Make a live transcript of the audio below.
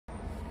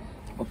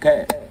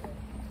Okay,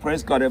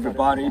 praise God,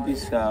 everybody.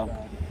 This is our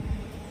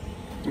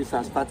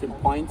starting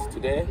point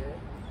today.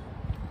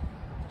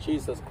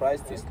 Jesus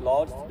Christ is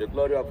Lord, the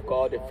glory of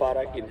God, the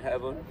Father in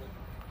heaven.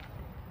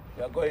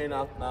 We are going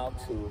out now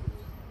to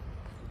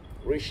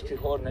reach the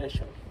whole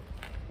nation.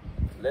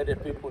 Let the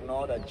people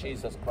know that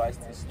Jesus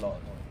Christ is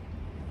Lord.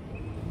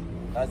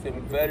 That's a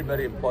very,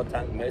 very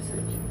important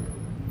message.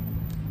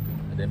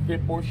 The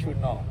people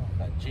should know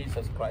that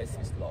Jesus Christ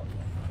is Lord,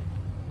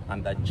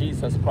 and that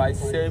Jesus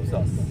Christ saves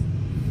us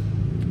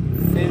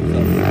and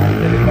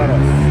delivers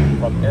us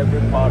from every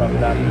part of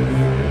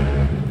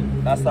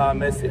darkness. That's our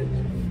message.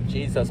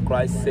 Jesus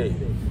Christ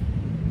saved.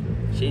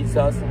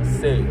 Jesus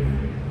saved.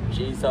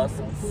 Jesus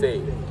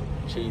saved.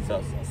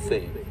 Jesus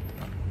saved.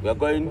 We are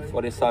going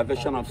for the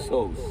salvation of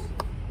souls.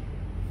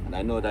 And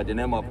I know that the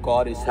name of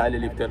God is highly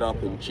lifted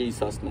up in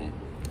Jesus' name.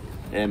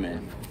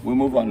 Amen. We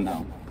move on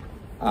now.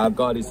 Our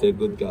God is a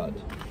good God.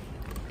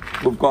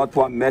 We've got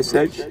one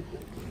message,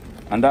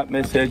 and that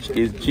message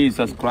is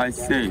Jesus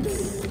Christ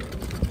saves.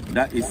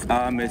 That is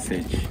our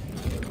message.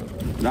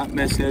 That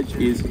message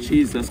is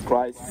Jesus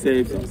Christ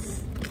saves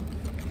us.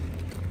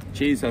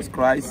 Jesus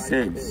Christ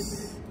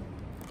saves.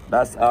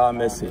 That's our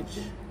message.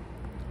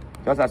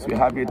 Just as we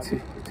have it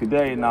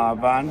today in our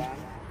van,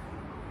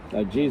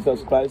 that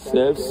Jesus Christ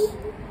saves,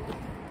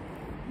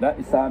 that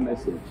is our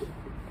message.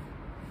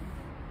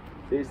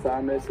 This is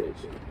our message.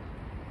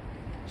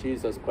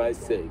 Jesus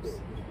Christ saves.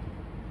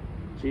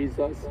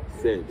 Jesus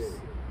saves.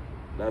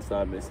 That's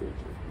our message.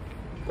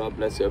 God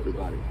bless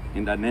everybody.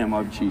 In the name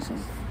of Jesus.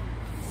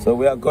 So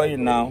we are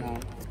going now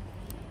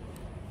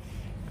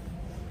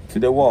to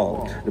the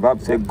world. The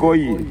Bible says, go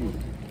ye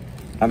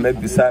and make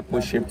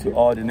discipleship to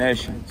all the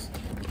nations.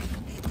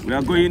 We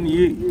are going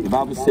ye. The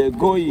Bible says,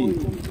 go ye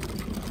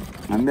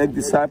and make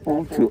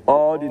disciples to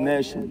all the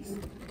nations.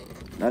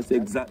 That's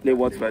exactly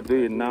what we are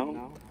doing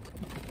now.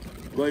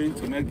 Going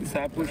to make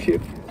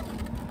discipleship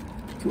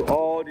to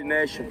all the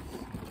nations.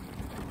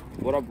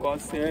 The Word of God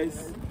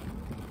says,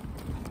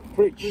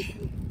 preach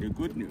the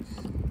good news.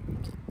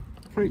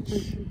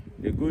 Preach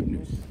the good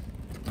news.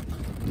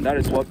 And that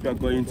is what we are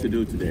going to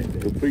do today,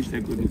 to preach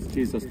the good news.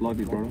 Jesus loves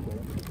you, brother.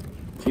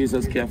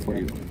 Jesus cares for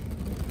you.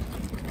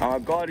 Our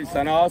God is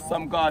an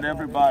awesome God,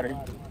 everybody.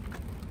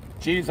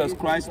 Jesus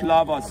Christ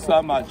loves us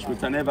so much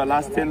with an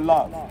everlasting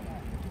love.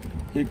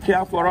 He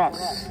cares for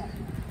us.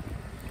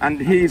 And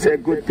He is a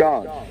good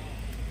God.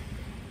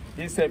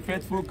 He's a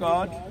faithful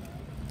God.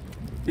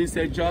 He's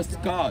a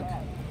just God.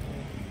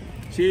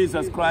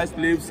 Jesus Christ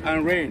lives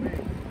and reigns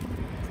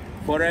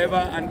forever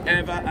and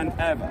ever and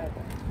ever.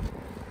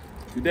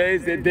 Today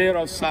is the day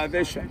of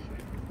salvation.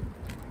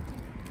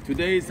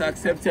 Today is an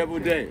acceptable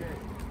day.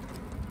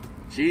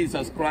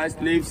 Jesus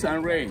Christ lives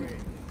and reigns,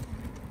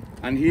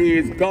 and He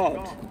is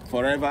God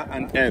forever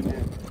and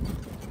ever.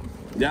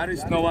 There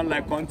is no one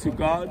like unto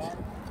God.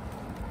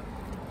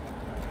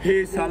 He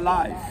is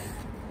alive.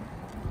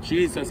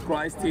 Jesus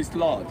Christ is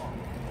Lord.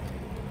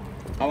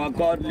 Our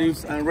God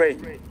lives and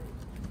reigns.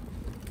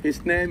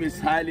 His name is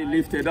highly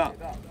lifted up.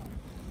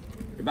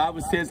 The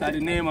Bible says at the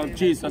name of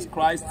Jesus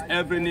Christ,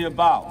 every knee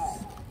bows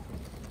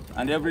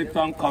and every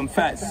tongue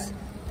confess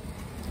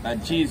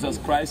that Jesus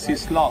Christ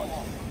is Lord.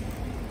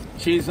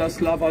 Jesus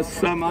loves us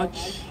so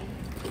much,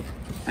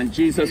 and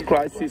Jesus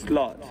Christ is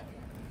Lord.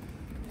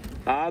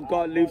 Our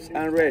God lives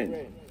and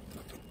reigns,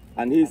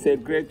 and He is a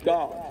great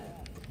God.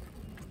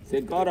 He's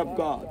a God of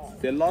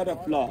gods, the Lord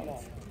of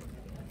lords.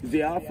 He's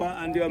the Alpha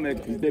and the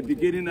Omega, He's the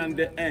beginning and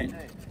the end.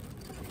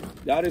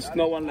 There is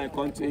no one like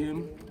unto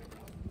Him.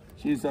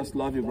 Jesus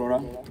loves you,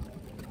 brother.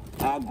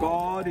 Our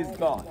God is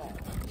God.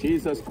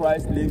 Jesus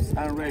Christ lives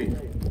and reigns.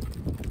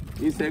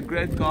 He's a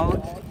great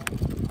God.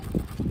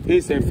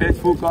 He's a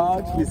faithful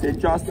God. He's a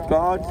just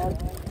God.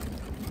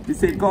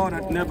 He's a God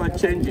that never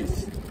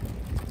changes.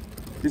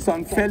 He's an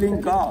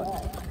unfailing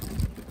God.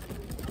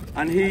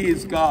 And He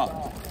is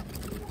God.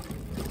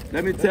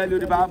 Let me tell you,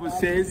 the Bible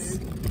says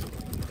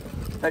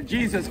that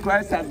Jesus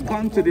Christ has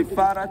gone to the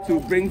Father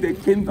to bring the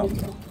kingdom.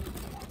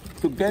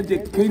 To get the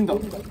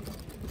kingdom.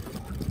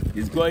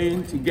 He's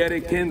going to get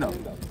a kingdom.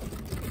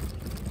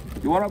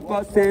 The Word of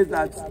God says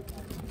that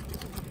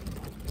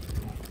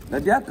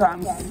there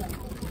comes,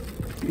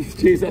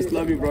 Jesus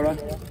love you, brother.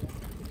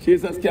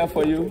 Jesus care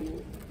for you.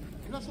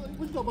 What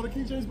you got about the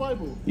King James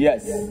Bible?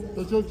 Yes.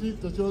 Does God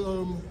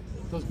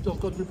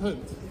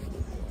repent?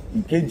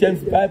 King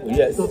James Bible,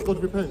 yes. Does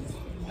God repent?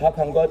 How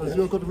can God? Does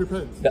your God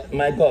repent? Does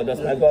my God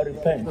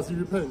repent? Does He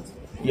repent?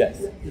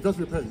 Yes. He does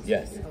repent?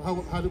 Yes.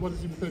 What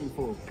does He repent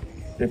for?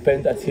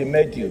 Repent that He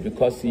made you,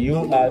 because you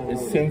are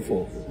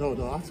sinful. No,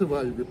 I'll tell you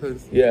why He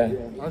repents. Yeah.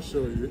 I'll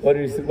show you. What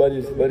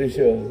is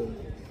your?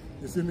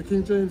 You see in the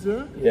King James,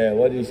 yeah? Yeah,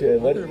 what is your?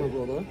 What? Okay, my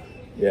brother.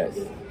 Yes.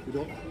 You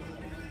don't?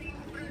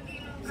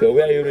 So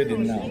where are you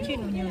reading now?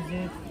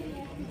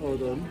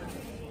 Hold on.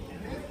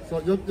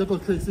 So your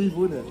God creates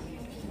evil, isn't it?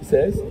 It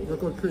says? Your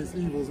God creates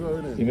evil as well,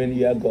 isn't it? You mean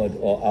your God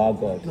or our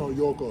God? No,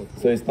 your God.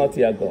 So it's not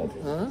your God?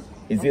 Huh?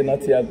 Is He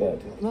not your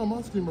God? No, I'm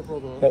asking my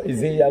brother. No,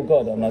 is He your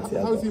God or not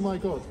your God? How is He my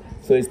God?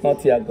 So it's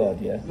not your God,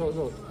 yeah?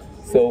 No.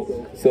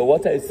 So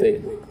what I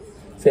say,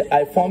 Say,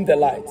 I form the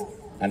light,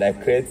 and I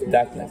create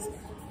darkness.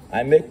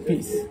 I make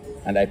peace,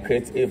 and I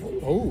create evil.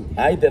 Oh.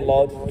 I, the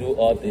Lord, do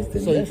all these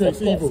things. So he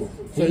creates evil.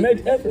 So he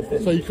made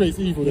everything. So he creates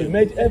evil then? He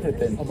made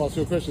everything. I'm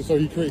asking you a question. So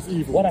he creates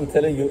evil. What I'm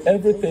telling you,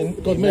 everything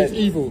God makes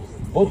evil.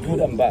 Both good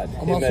and bad.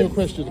 I'm asking you a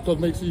question. God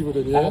makes evil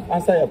then, yeah?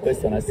 Answer your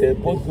question. I say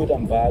both good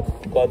and bad,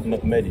 God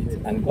made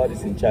it, and God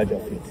is in charge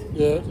of it.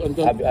 Yeah, and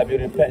then... Have you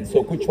repent?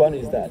 So which one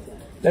is that?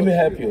 Let me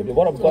help you. The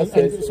word of God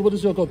says... So what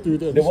does your God do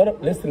then?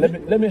 Listen,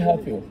 let me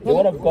help you. The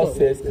word of God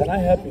says... Can I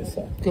help you,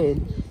 sir? Go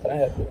on. Can I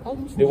help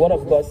you? The word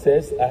of God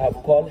says, I have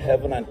called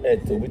heaven and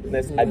earth to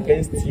witness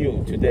against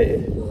you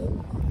today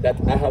that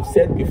I have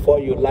set before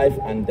you life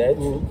and death,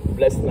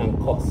 blessing and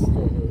curse.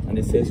 And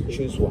it says,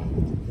 choose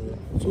one.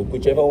 So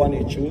whichever one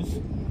you choose,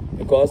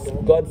 because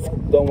God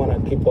don't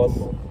want to keep us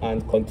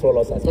and control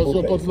us as Does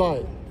your God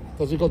lie?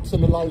 Does your God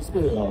send a lying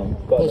spirit? No,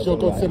 does your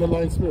God send a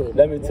lying spirit?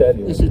 Let me tell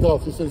you. Yes, he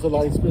does. He sends a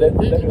lying spirit.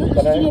 This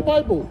is in your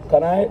Bible.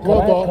 Can I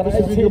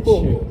teach you?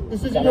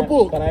 This is in your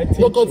book. Can I teach you?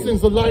 Your God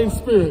sends a lying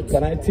spirit.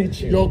 Can I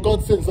teach you? Your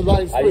God sends a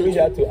lying spirit. Are you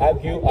here to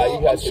argue? Are you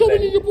here I'm to showing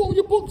learn? you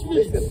your books,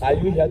 please. Listen, are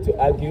you here to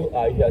argue? Or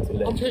are you here to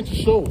learn? I'm here to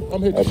show.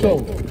 I'm here to show.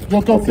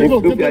 Your God If you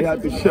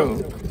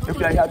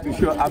are here to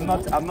show,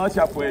 I'm not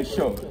here for a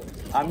show.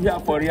 I'm here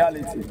for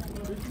reality.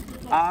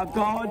 Our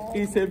God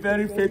is a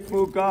very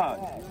faithful God.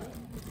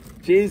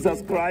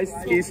 Jesus Christ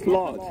is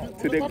Lord,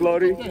 to the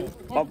glory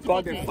of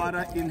God the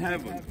Father in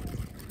heaven.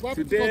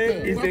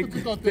 Today is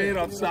a day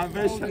of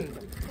salvation.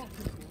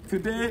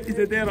 Today is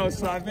a day of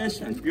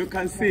salvation. You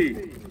can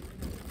see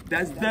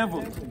there's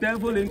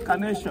devil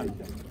incarnation.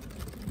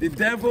 The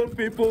devil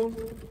people,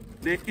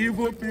 the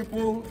evil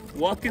people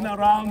walking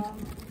around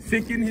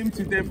seeking him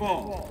to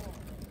devour.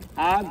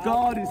 Our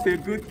God is a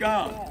good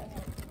God.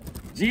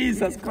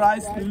 Jesus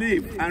Christ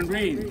lives and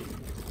reigns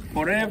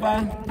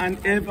forever and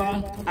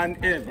ever and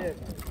ever.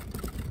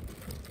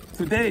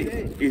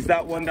 Today is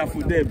that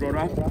wonderful day,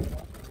 brother.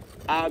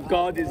 Our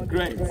God is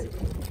great.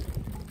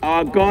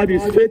 Our God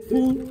is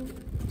faithful,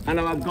 and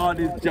our God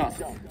is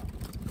just.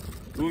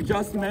 We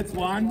just met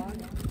one,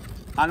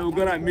 and we're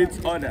going to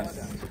meet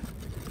others.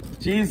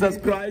 Jesus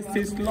Christ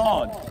is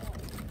Lord.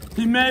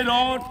 He made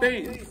all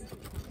things.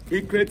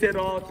 He created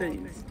all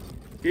things.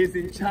 He's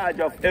in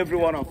charge of every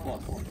one of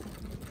us.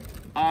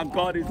 Our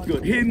God is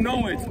good. He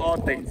knoweth all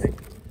things.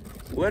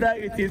 Whether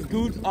it is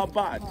good or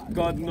bad,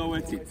 God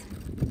knoweth it.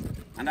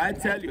 And I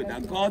tell you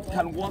that God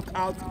can work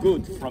out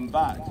good from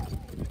bad.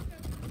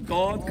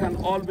 God can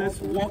always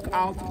work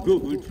out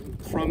good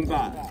from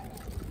bad.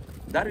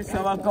 That is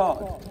our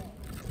God.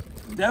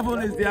 Devil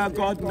is there,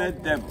 God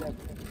made devil.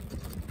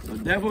 So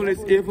devil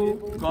is evil,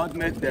 God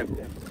made devil.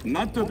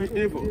 Not to be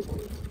evil,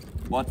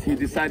 but he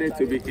decided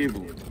to be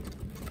evil.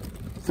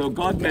 So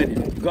God made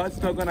him.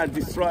 God's not going to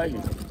destroy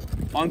him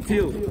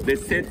until the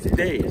set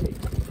day.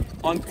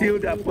 Until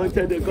the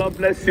appointed day. God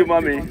bless you,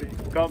 mommy.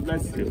 God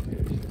bless you.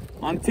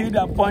 Until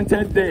the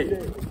appointed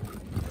day,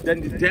 then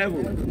the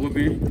devil will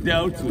be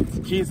dealt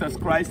with. Jesus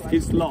Christ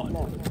is Lord.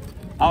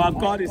 Our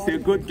God is a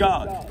good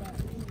God.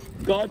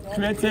 God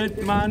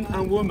created man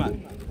and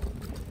woman.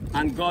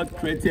 And God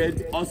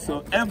created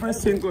also every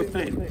single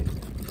thing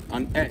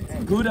on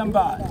earth, good and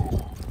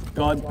bad.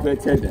 God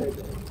created them.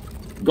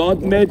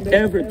 God made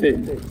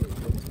everything.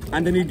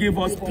 And then he gave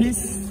us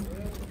peace.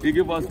 He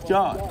gave us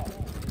joy.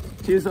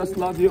 Jesus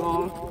loves you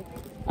all.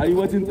 Are you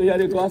waiting to hear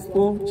the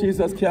gospel?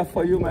 Jesus cares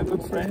for you, my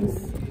good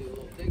friends.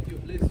 Thank you.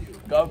 Bless you.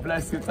 God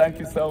bless you. Thank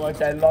you so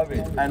much. I love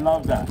it. I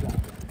love that.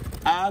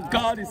 Our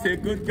God is a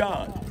good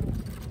God.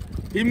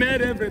 He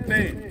made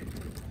everything.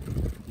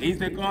 He's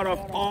the God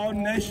of all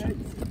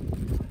nations.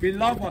 He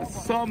loves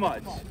us so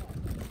much.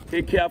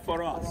 He cares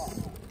for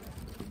us.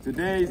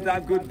 Today is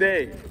that good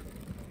day.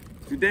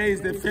 Today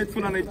is the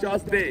faithful and the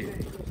just day.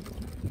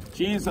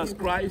 Jesus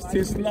Christ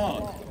is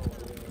Lord.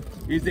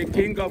 He's the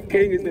King of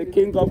kings. He's the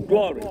King of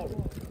glory.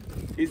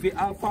 He's the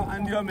Alpha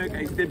and the Omega.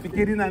 He's the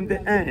beginning and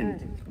the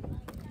end.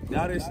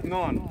 There is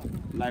none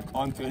like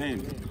unto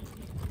him.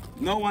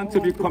 No one to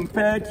be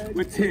compared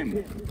with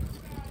him.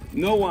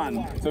 No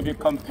one to be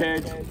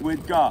compared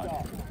with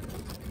God.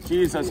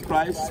 Jesus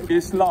Christ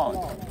is Lord.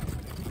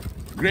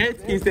 Great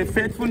is the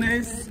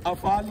faithfulness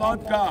of our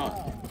Lord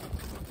God.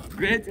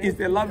 Great is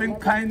the loving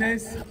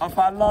kindness of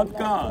our Lord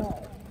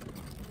God.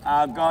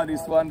 Our God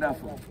is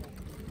wonderful.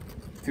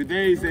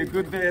 Today is a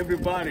good day,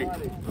 everybody.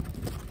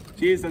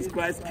 Jesus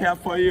Christ cared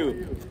for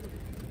you.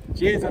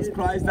 Jesus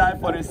Christ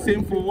died for the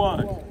sinful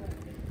world.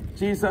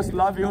 Jesus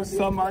loves you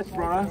so much,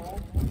 brother.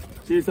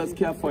 Jesus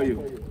cared for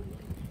you.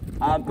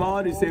 Our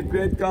God is a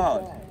great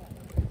God.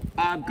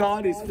 Our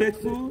God is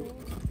faithful.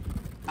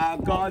 Our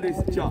God is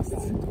just.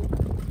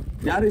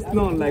 There is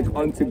none like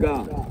unto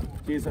God.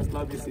 Jesus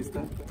loves you,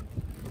 sister.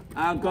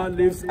 Our God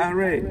lives and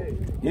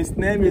reigns. His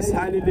name is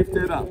highly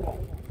lifted up.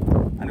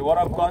 And the word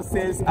of God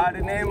says, at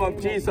the name of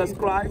Jesus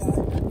Christ,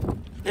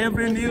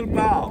 every knee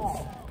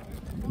bows,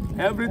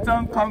 every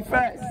tongue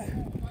confess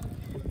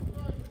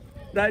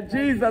that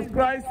Jesus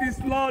Christ is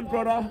Lord,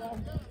 brother.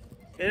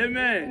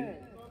 Amen.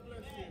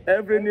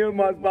 Every knee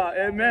must bow.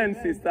 Amen,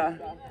 sister.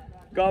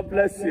 God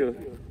bless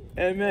you.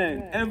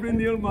 Amen. Every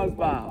knee must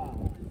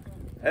bow.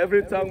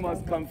 Every tongue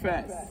must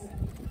confess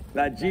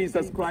that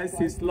Jesus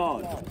Christ is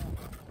Lord.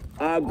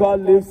 Our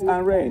God lives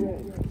and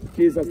reigns.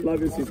 Jesus,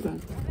 love you, sister.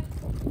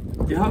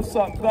 You have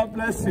some. God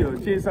bless you.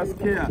 Jesus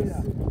cares.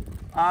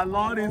 Our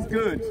Lord is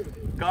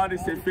good. God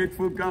is a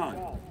faithful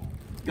God.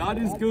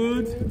 God is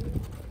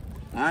good,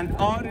 and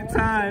all the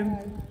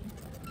time.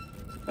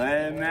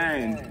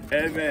 Amen.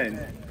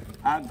 Amen.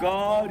 Our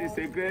God is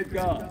a great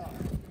God.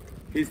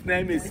 His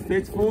name is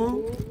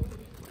faithful.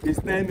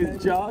 His name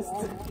is just.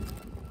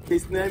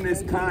 His name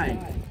is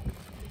kind.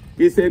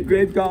 He's a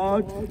great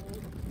God,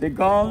 the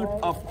God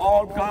of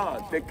all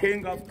gods, the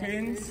King of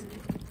kings,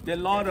 the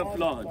Lord of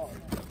lords.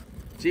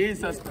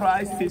 Jesus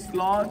Christ is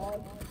Lord.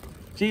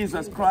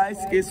 Jesus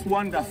Christ is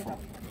wonderful.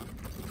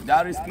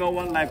 There is no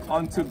one like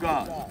unto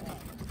God.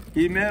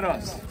 He made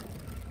us.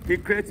 He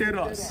created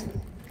us.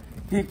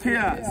 He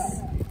cares.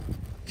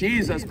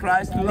 Jesus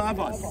Christ loves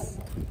us.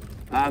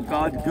 Our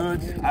God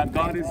good. Our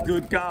God is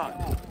good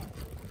God.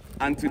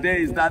 And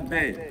today is that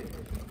day.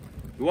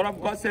 The word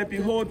of God said,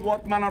 behold,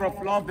 what manner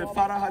of love the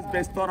Father has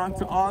bestowed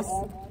unto us,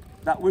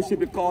 that we should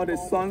be called the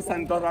sons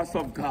and daughters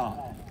of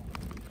God.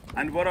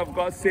 And the word of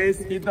God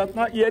says, it does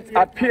not yet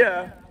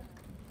appear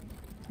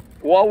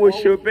what we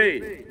should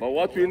be. But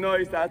what we know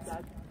is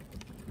that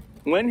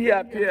when he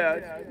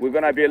appeared, we're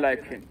going to be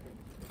like him.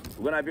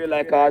 We're going to be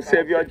like our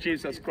Savior,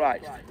 Jesus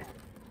Christ.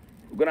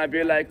 We're going to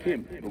be like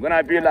him. We're going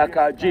to be like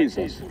our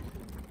Jesus.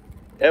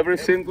 Every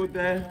single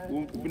day,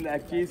 we'll be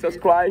like Jesus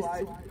Christ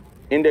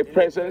in the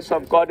presence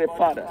of God the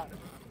Father.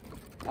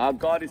 Our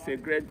God is a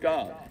great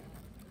God.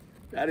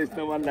 There is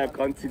no one like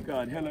unto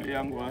God. Hello,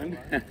 young one.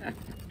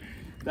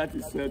 That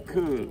is so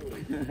cool.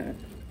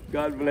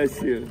 God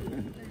bless you.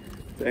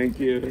 Thank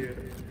you.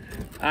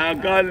 Our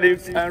God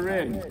lives and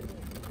reigns.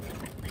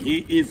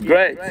 He is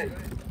great,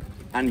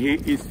 and he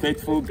is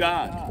faithful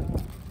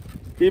God.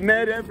 He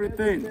made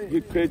everything. He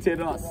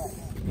created us.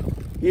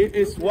 He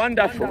is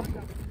wonderful.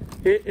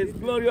 He is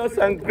glorious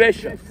and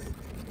gracious.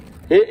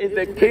 He is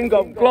the King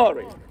of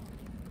glory.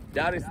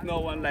 There is no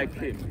one like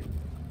him.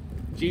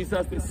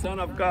 Jesus, the Son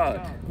of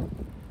God.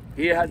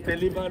 He has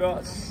delivered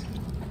us.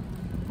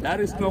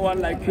 There is no one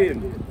like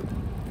him.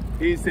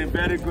 He is a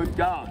very good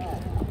God.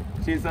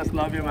 Jesus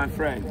love you, my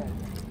friend.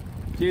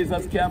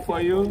 Jesus care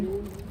for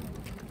you.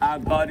 Our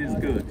God is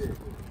good.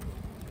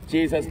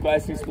 Jesus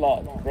Christ is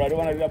Lord. Brother, you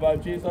want to read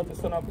about Jesus, the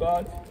Son of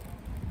God?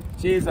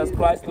 Jesus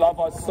Christ loved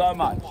us so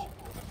much.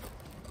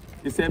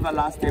 He's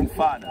everlasting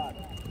Father.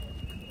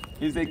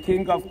 He's the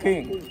King of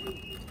kings.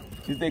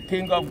 He's the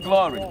King of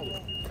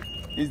glory.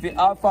 He's the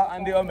Alpha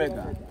and the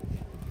Omega.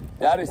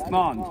 There is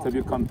none to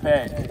be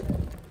compared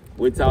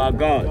with our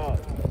God.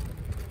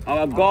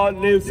 Our God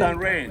lives and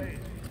reigns.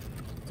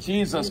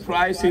 Jesus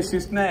Christ is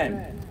his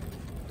name.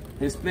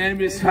 His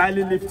name is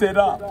highly lifted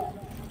up.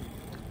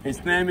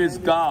 His name is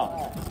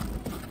God.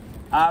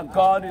 Our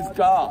God is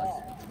God.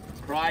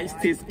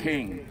 Christ is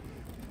King.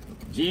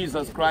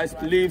 Jesus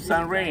Christ lives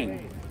and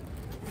reigns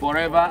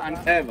forever and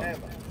ever.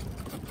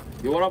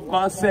 The word of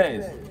God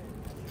says,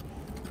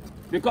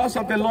 because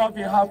of the love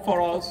he has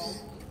for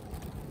us,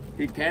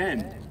 he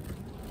came.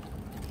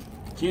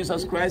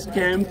 Jesus Christ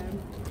came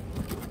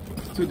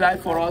to die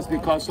for us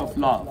because of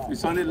love.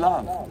 It's only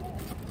love.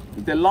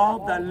 It's the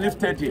love that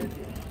lifted him.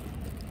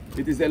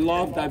 It is a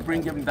love that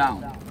brings him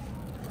down.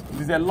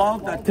 It is a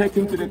love that takes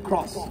him to the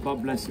cross.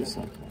 God bless you,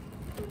 sir.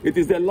 It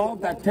is the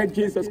love that takes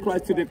Jesus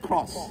Christ to the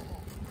cross.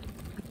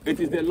 It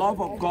is the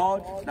love of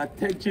God that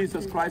takes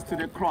Jesus Christ to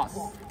the cross.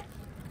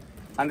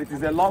 And it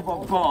is the love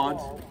of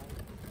God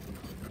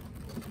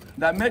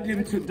that made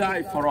him to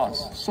die for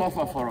us,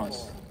 suffer for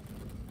us.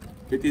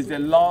 It is the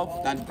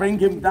love that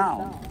brings him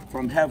down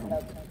from heaven,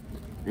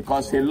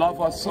 because he loved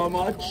us so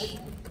much,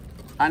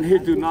 and he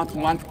do not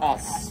want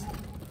us.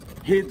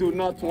 He do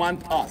not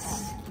want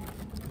us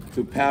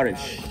to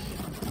perish.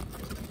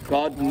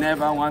 God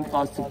never wants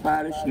us to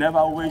perish,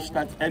 never wish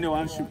that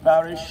anyone should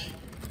perish,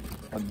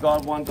 but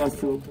God wants us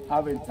to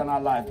have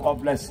eternal life.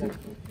 God bless you.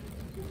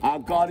 Our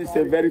God is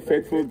a very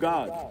faithful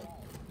God.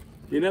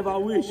 He never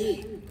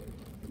wished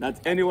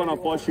that any one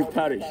of us should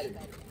perish,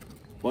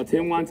 but he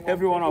wants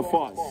every one of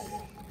us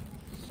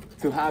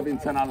to have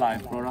eternal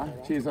life, brother.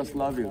 Jesus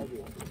loves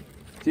you.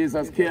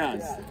 Jesus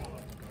cares.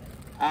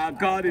 Our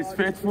God is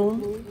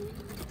faithful.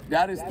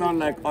 There is none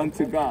like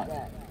unto God.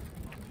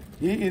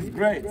 He is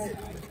great,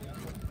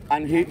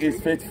 and he is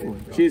faithful.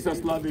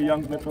 Jesus loves you,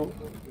 young people.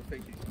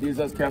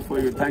 Jesus cares for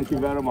you. Thank you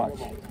very much.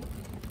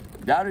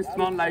 There is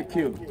none like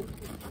you.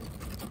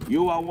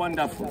 You are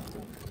wonderful.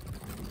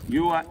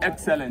 You are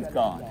excellent,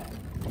 God.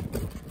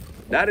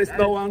 There is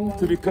no one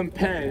to be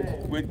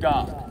compared with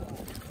God.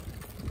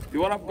 The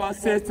word of God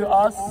says to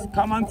us,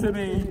 come unto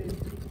me,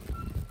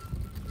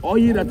 all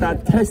ye that are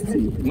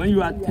thirsty. When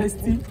you are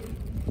thirsty,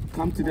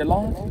 come to the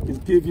Lord. He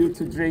gives you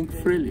to drink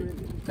freely.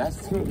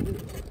 That's true.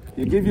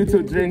 He gives you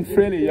to drink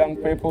freely, young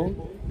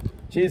people.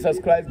 Jesus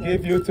Christ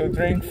gave you to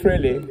drink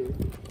freely.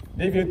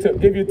 Give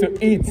you to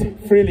eat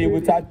freely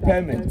without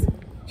payment.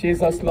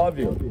 Jesus loves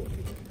you.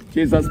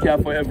 Jesus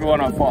cares for every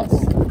one of us.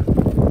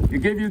 He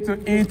gave you to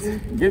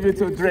eat, give you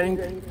to drink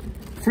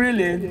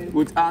freely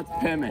without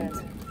payment.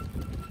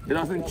 He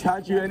doesn't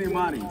charge you any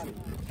money.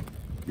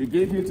 He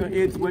gave you to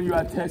eat when you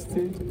are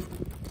thirsty.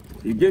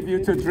 He gave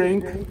you to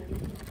drink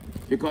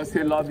because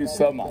he loves you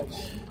so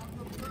much.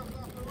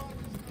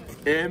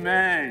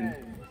 Amen.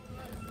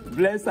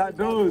 Blessed are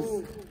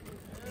those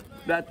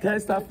that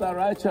thirst after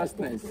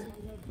righteousness.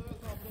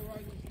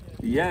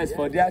 Yes,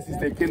 for theirs is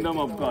the kingdom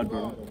of God,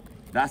 bro.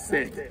 That's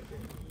it.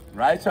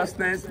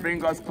 Righteousness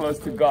brings us close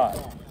to God.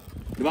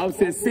 The Bible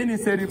says sin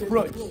is a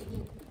reproach.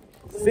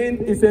 Sin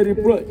is a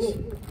reproach.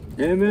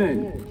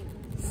 Amen.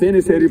 Sin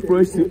is a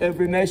reproach to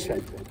every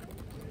nation.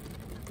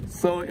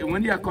 So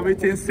when you are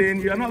committing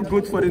sin, you are not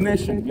good for the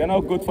nation. You are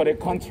not good for the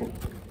country.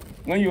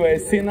 When you are a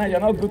sinner, you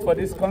are not good for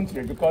this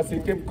country because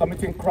you keep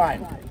committing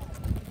crime.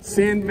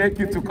 Sin makes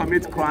you to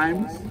commit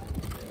crimes.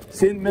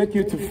 Sin makes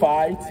you to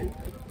fight.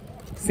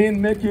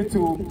 Sin makes you to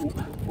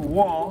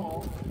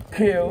war,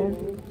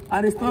 kill,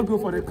 and it's not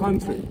good for the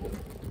country.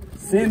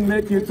 Sin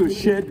makes you to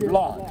shed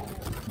blood.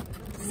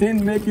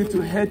 Sin makes you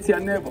to hate your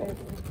neighbor.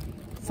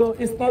 So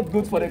it's not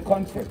good for the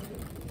country.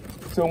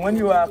 So when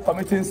you are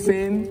committing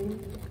sin,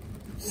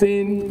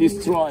 sin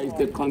destroys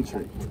the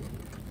country.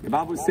 The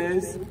Bible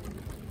says,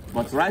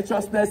 but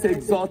righteousness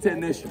exalts a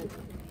nation.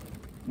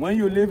 When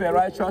you live a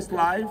righteous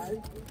life,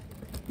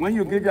 when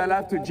you give your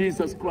life to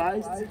Jesus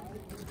Christ,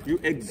 you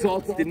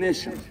exalt the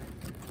nation.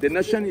 The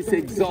nation is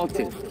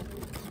exalted.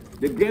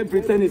 The Great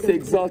Britain is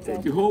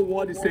exalted. The whole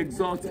world is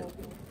exalted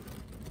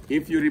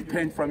if you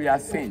repent from your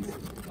sins.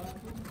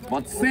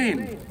 But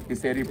sin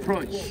is a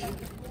reproach.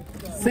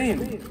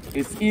 Sin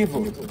is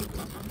evil.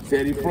 It's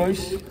a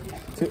reproach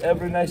to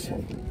every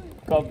nation.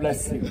 God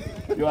bless you.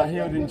 You are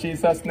healed in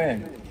Jesus'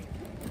 name.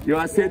 You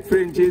are set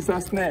free in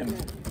Jesus' name.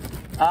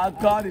 Our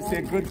God is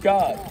a good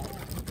God.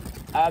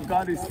 Our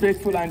God is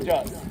faithful and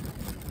just.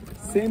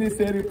 Sin is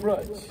a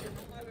reproach.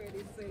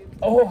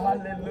 Oh,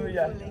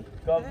 hallelujah.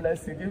 God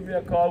bless you. Give me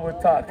a call, we'll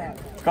talk.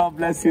 God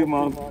bless you,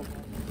 Mom.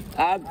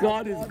 Our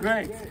God is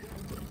great.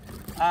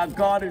 Our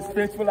God is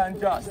faithful and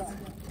just.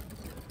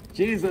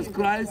 Jesus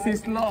Christ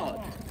is Lord.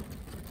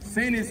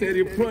 Sin is a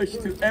reproach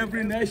to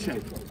every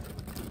nation,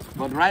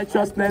 but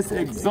righteousness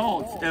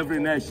exalts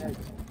every nation.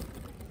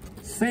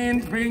 Sin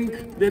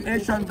brings the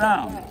nation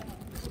down.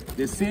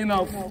 The sin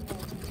of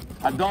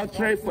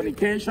adultery,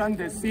 fornication,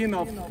 the sin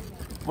of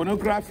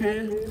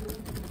pornography,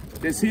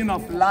 the sin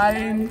of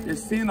lying, the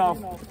sin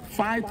of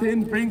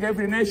fighting bring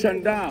every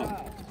nation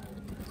down.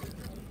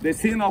 The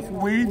sin of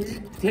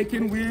weed,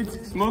 taking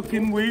weed,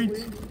 smoking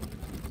weed,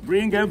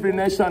 bring every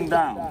nation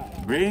down.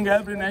 Bring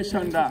every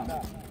nation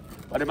down.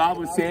 But the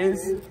Bible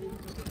says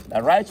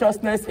that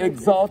righteousness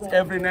exalts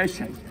every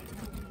nation.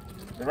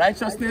 The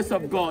righteousness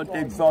of God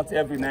exalts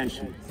every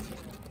nation.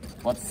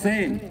 But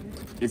sin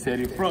is a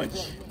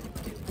reproach.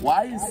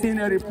 Why is sin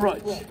a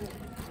reproach?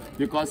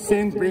 Because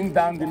sin brings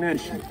down the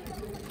nation.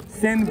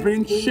 Sin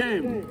brings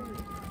shame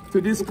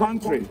to this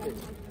country,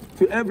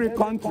 to every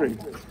country.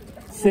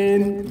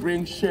 Sin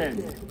brings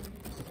shame.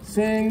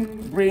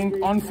 Sin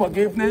brings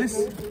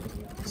unforgiveness.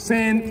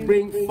 Sin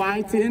brings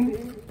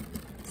fighting.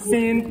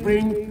 Sin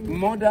brings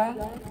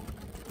murder.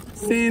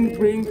 Sin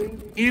brings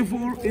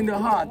evil in the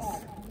hearts.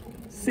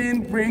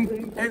 Sin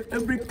brings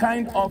every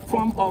kind of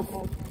form of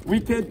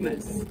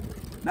wickedness.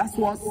 That's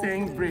what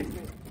sin brings.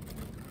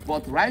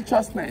 But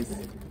righteousness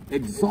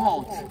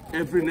exalts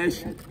every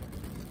nation.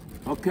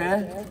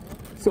 Okay?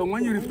 So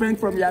when you repent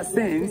from your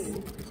sins,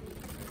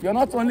 you're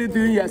not only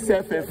doing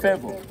yourself a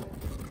favor,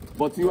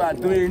 but you are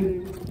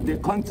doing the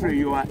country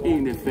you are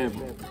in a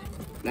favor.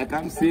 Like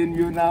I'm seeing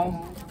you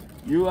now,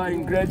 you are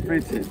in Great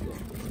Britain.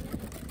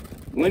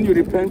 When you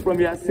repent from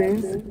your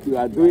sins, you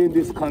are doing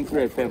this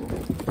country a favor.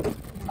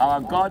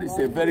 Our God is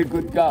a very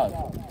good God.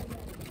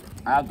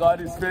 Our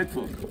God is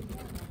faithful.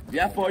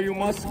 Therefore, you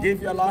must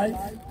give your life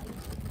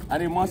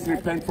and you must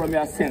repent from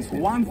your sins.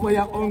 One, for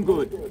your own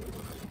good,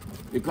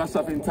 because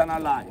of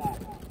eternal life.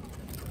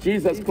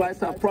 Jesus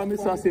Christ has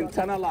promised us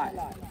eternal life.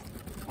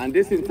 And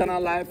this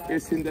eternal life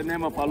is in the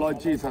name of our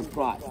Lord Jesus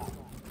Christ.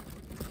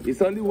 It's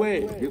the only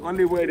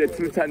way, the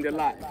truth, and the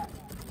life.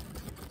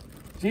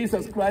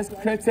 Jesus Christ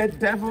created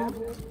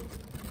devil,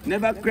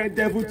 never created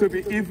devil to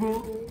be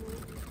evil,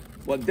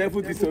 but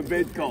devil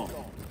disobeyed God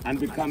and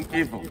become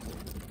evil.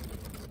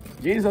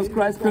 Jesus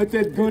Christ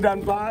created good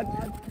and bad,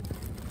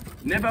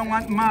 never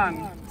want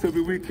man to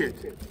be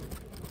wicked,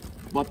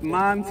 but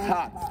man's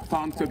heart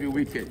found to be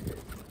wicked.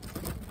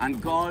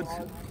 And God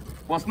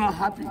was not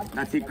happy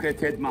that he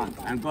created man.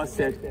 And God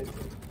said,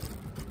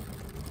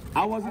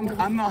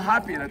 I'm not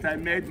happy that I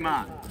made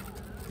man.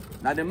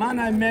 That the man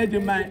I made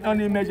in my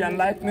own image and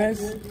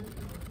likeness,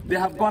 they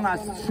have gone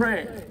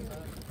astray.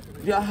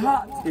 Their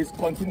heart is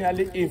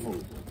continually evil.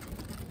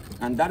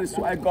 And that is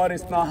why God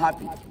is not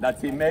happy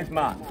that he made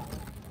man.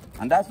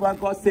 And that's why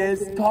God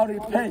says, God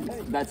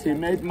repent that he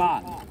made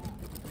man.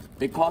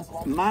 Because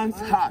man's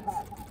heart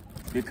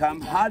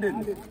become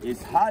hardened,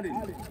 is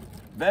hardened,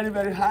 very,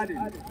 very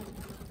hardened.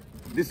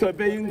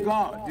 Disobeying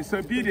God,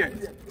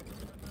 disobedient.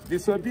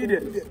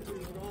 Disobedient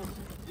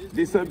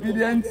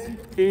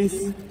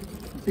is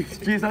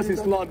Jesus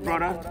is Lord,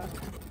 brother.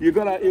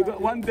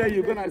 One day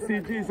you're gonna see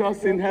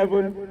Jesus in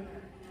heaven,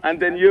 and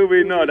then you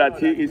will know that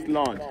he is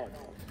Lord.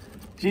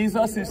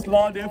 Jesus is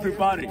Lord,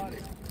 everybody.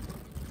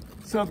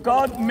 So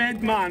God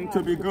made man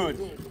to be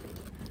good.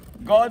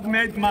 God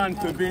made man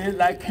to be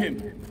like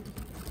him.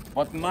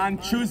 But man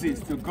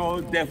chooses to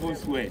go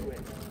devil's way.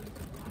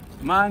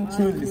 Man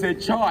chooses a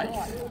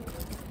choice.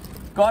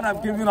 God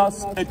has given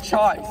us a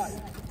choice.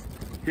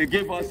 He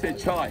gave us a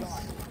choice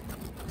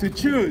to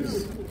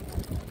choose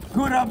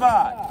good or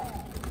bad.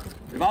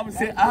 The Bible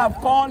says, I have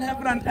called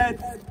heaven and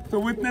earth to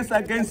witness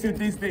against you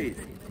these days.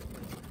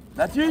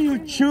 That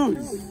you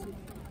choose.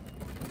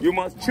 You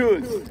must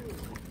choose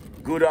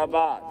good or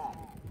bad.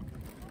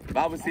 The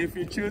Bible says if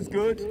you choose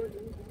good,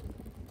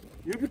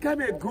 you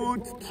become a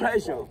good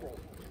treasure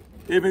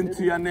even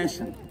to your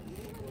nation.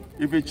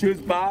 If you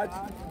choose bad,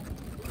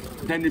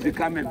 then you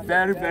become a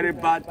very, very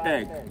bad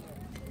egg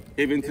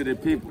even to the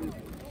people.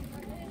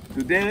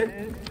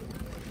 Today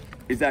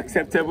is an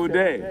acceptable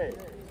day.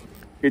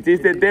 It is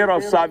the day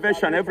of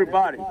salvation,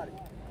 everybody.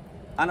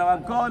 And our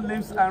God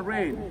lives and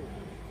reigns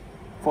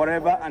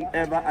forever and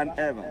ever and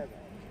ever.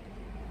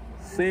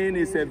 Sin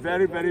is a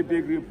very, very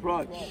big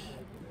reproach.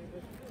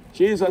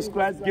 Jesus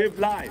Christ gave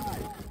life,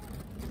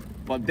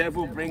 but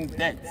devil brings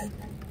death.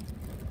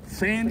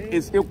 Sin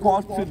is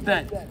equal to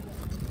death.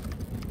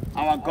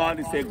 Our God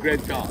is a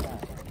great God.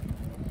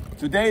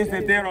 Today is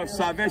the day of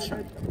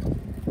salvation.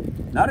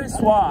 That is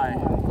why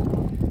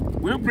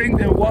we bring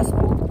the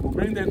gospel. We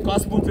bring the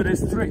gospel to the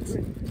streets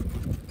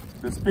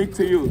to speak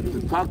to you,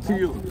 to talk to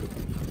you,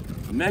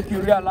 to make you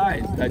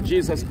realize that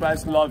Jesus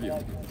Christ loves you.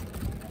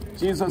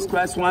 Jesus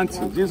Christ wants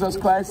you. Jesus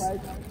Christ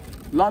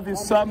loves you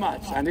so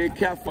much, and he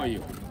cares for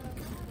you.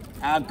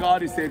 Our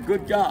God is a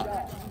good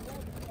God.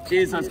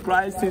 Jesus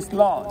Christ is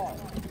Lord.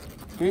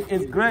 He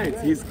is great.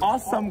 He's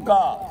awesome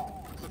God.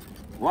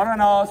 What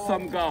an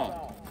awesome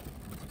God.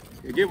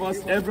 He gives us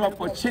every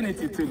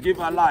opportunity to give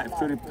our life,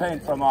 to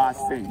repent from our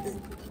sins.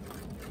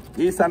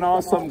 He's an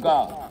awesome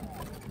God.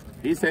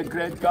 He's a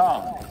great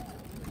God.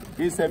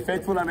 He's a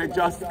faithful and a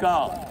just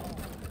God.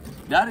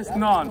 There is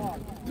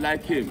none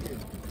like him.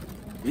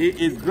 He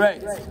is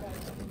great.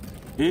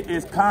 He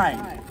is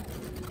kind.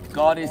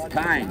 God is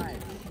kind.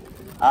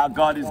 Our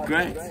God is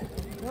great.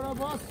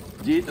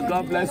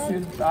 God bless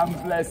you. I'm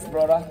blessed,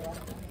 brother.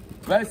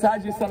 Where's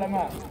Haji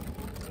Salaman?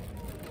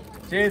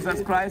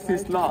 Jesus Christ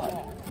is Lord.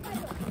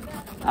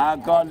 Our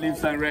God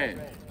lives and reigns.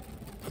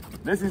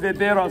 This is the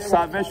day of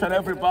salvation,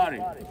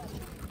 everybody.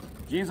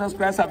 Jesus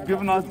Christ has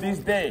given us this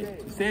day.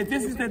 He said,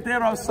 this is the day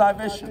of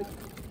salvation.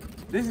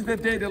 This is the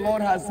day the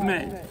Lord has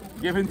made,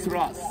 given to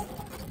us.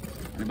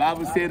 The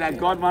Bible says that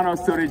God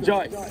wants us to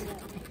rejoice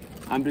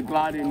and be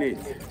glad in it.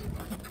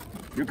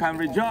 You can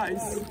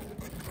rejoice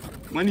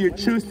when you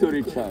choose to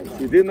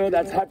rejoice. You do know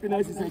that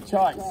happiness is a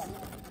choice.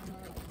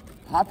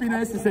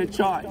 Happiness is a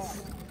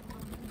choice.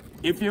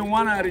 If you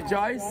want to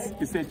rejoice,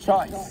 it's a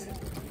choice.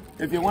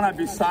 If you want to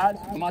be sad,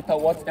 no matter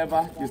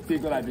whatever, you're still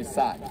going to be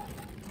sad.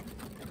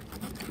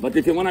 But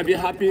if you want to be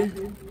happy,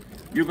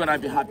 you're going to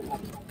be happy.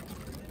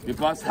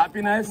 Because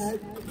happiness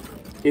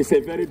is a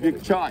very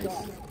big choice.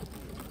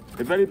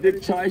 A very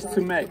big choice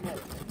to make.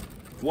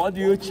 What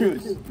do you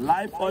choose?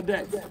 Life or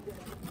death?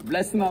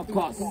 Blessing or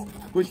curse?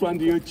 Which one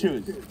do you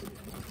choose?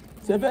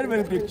 It's a very,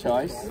 very big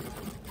choice.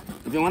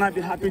 If you want to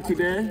be happy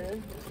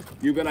today,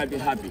 you're going to be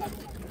happy.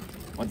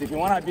 But if you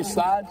want to be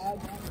sad,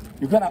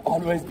 you're going to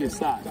always be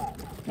sad,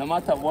 no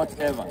matter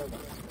whatever.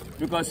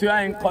 Because you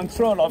are in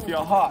control of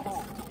your heart.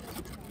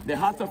 The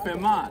heart of a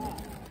man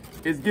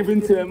is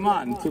given to a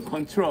man to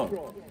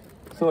control.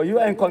 So you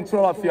are in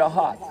control of your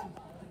heart.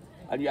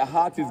 And your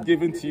heart is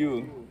given to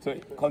you to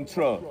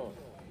control.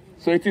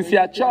 So it is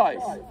your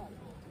choice.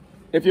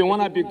 If you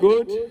want to be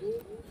good,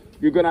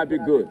 you're going to be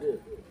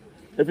good.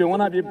 If you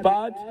want to be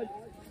bad,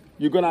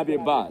 you're going to be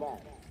bad.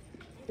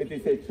 It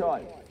is a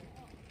choice.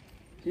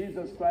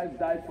 Jesus Christ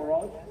died for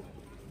us.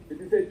 It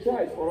is a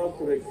choice for us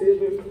to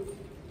receive him.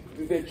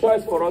 It is a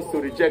choice for us to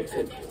reject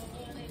him.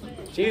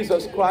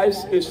 Jesus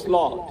Christ is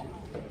Lord.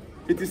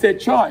 It is a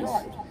choice.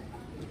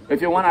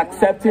 If you want to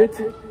accept it,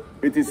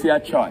 it is your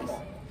choice.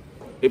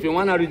 If you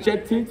want to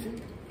reject it,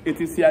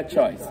 it is your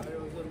choice.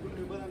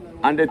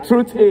 And the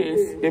truth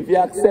is, if you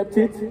accept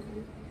it,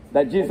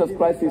 that Jesus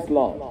Christ is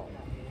Lord,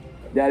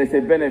 there is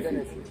a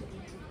benefit.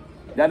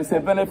 There is a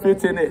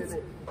benefit in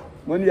it.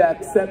 When you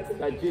accept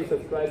that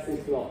Jesus Christ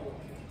is Lord,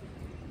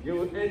 you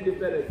will end the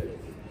benefit.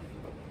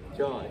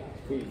 Joy,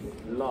 peace,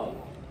 love,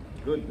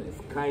 goodness,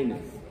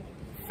 kindness,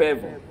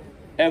 favor,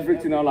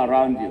 everything all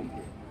around you.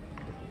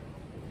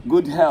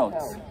 Good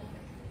health.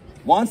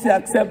 Once you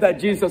accept that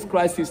Jesus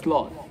Christ is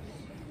Lord,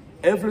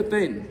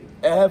 everything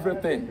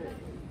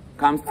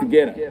comes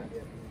together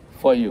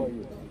for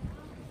you.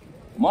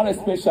 More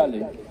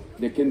especially,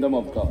 the kingdom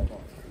of God.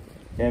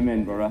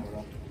 Amen, brother.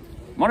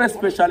 More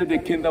especially the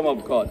kingdom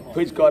of God,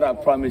 which God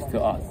has promised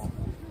to us.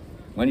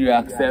 When you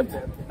accept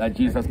that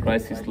Jesus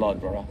Christ is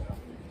Lord, brother,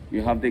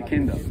 you have the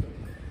kingdom.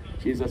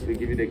 Jesus will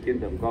give you the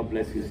kingdom. God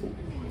bless you, sir.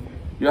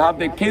 You have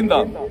the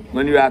kingdom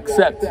when you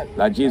accept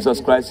that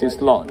Jesus Christ is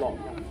Lord.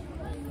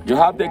 You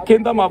have the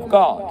kingdom of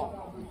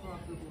God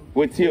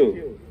with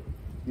you.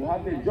 You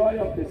have the joy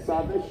of the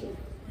salvation.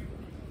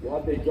 You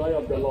have the joy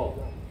of the Lord.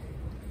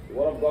 The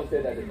word of God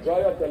said that the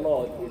joy of the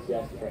Lord is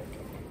your strength.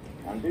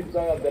 And this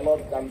joy of the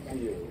Lord comes to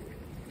you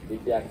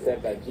if you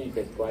accept that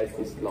Jesus Christ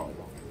is Lord.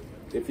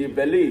 If you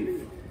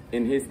believe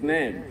in his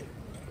name,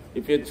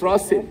 if you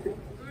trust him,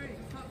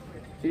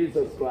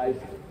 Jesus Christ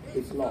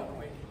is Lord.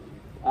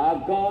 Our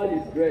God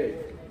is great.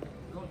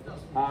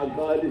 Our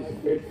God is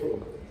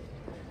faithful.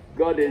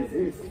 God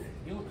exists.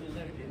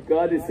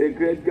 God is a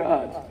great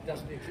God.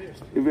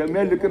 If a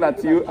man looking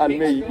at you and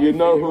me, you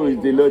know who is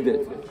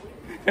deluded.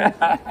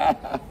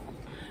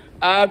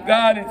 Our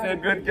God is a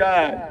good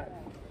God.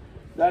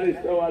 There is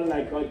no one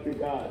like unto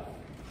God.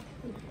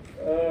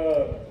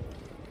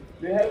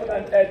 The heaven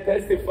and earth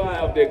testify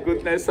of the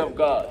goodness of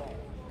God.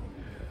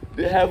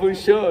 The heaven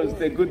shows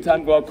the good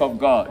handwork of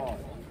God.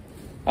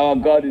 Our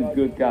God is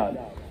good God.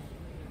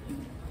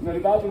 Now the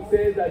Bible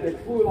says that the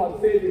fool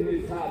has said in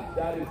his heart,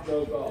 that is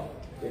no God.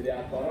 They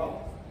are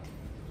corrupt.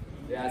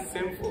 They are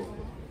sinful.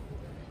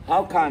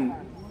 How can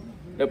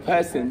the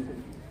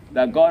person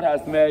that God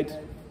has made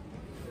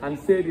and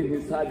said in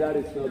his heart, that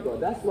is no God?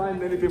 That's why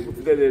many people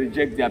today, they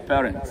reject their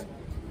parents.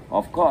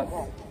 Of course.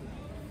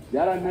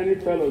 There are many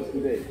fellows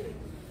today.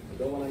 They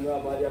don't want to know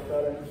about their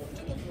parents.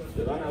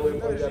 They run away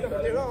from their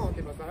parents.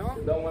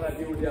 They don't want to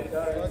deal with their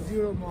parents.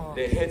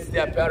 They hate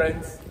their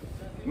parents.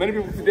 Many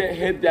people today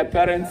hate their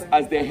parents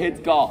as they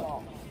hate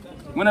God.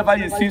 Whenever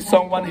you see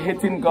someone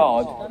hating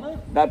God,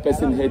 that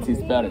person hates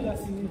his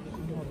parents.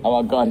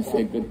 Our God is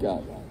a good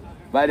God.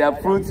 By their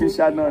fruits you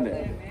shall know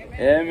them.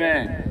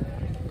 Amen.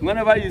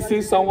 Whenever you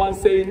see someone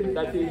saying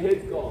that he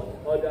hates God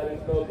or there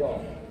is no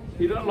God,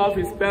 he don't love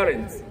his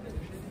parents.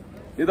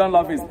 You don't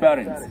love his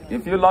parents.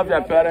 If you love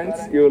your parents,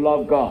 you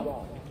love God.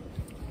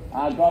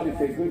 Our God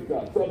is a good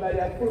God. So by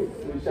their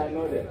fruits we shall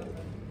know them.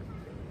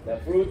 The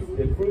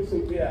fruits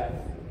you bear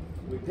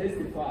will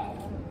testify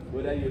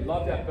whether you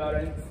love your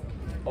parents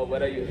or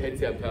whether you hate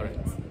your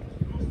parents.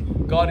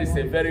 God is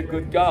a very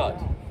good God.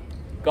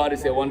 God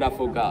is a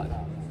wonderful God.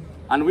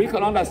 And we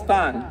can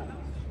understand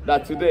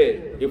that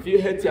today, if you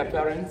hate your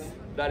parents,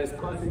 there is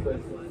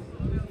consequences.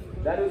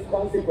 There is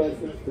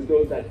consequences to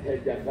those that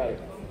hate their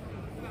parents.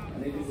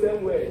 And in the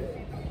same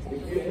way,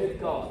 if you hate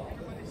God,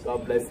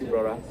 God bless you,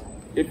 brother.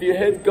 If you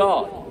hate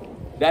God,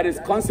 there is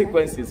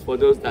consequences for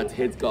those that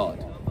hate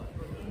God.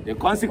 The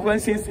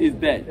consequences is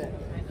death.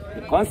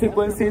 The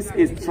consequences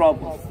is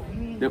trouble.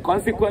 The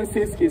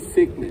consequences is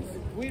sickness.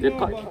 The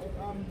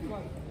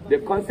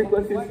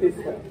consequences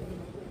is hell.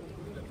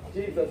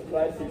 Jesus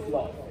Christ is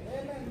Lord.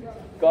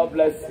 God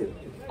bless you.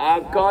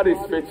 Our God is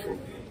faithful.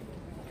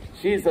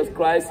 Jesus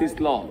Christ is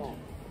Lord.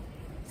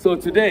 So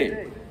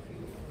today,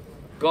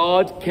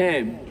 God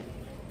came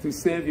to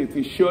save you,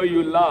 to show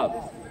you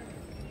love.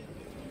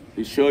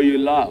 To show you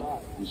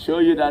love. To show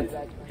you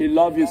that he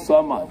loves you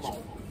so much.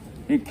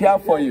 He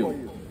cared for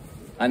you.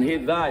 And he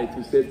died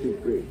to set you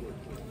free.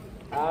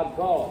 Our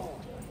God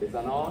is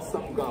an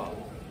awesome God.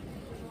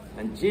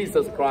 And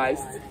Jesus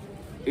Christ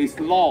is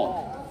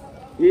Lord.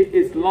 He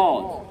is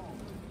Lord.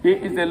 He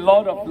is the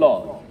Lord of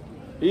Lords.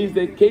 He is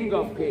the King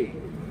of Kings.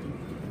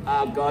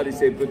 Our God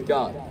is a good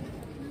God.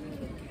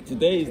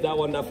 Today is that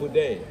wonderful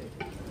day.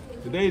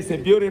 Today is a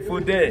beautiful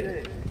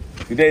day.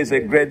 Today is a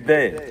great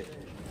day.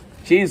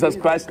 Jesus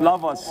Christ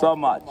loves us so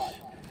much,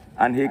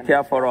 and he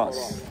cares for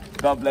us.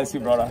 God bless you,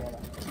 brother.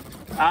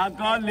 Our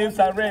God lives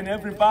and reigns,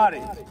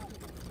 everybody.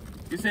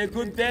 It's a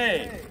good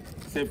day.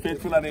 It's a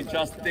faithful and a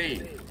just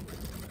day.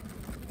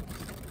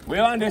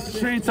 We're on the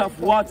streets of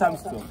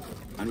Walthamstow,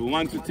 and we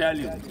want to tell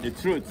you the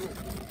truth.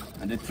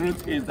 And the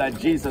truth is that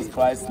Jesus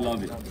Christ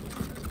loves you.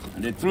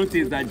 And the truth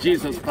is that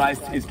Jesus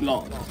Christ is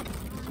Lord.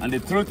 And the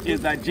truth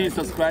is that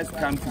Jesus Christ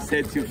comes to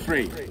set you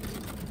free.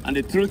 And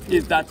the truth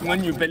is that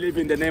when you believe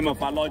in the name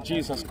of our Lord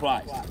Jesus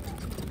Christ,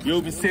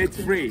 you'll be set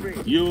free.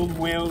 You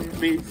will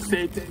be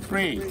set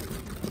free.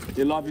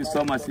 They love you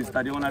so much,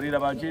 sister. Do you want to read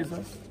about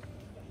Jesus?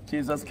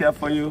 Jesus cares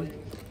for you.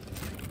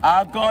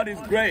 Our God is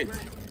great.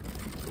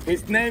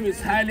 His name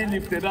is highly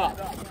lifted up.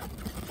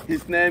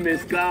 His name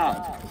is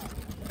God.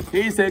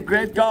 He is a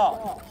great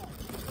God.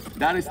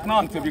 There is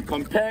none to be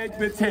compared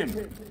with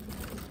him.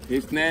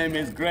 His name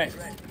is great.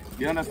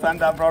 You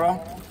understand that, brother?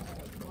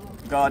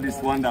 God is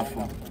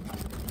wonderful.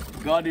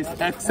 God is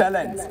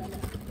excellent.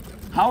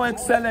 How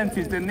excellent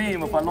is the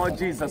name of our Lord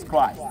Jesus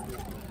Christ.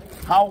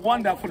 How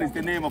wonderful is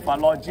the name of our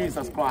Lord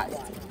Jesus Christ.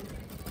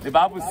 The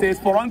Bible says,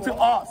 for unto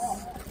us,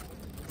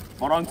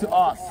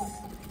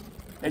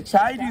 a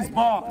child is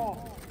born.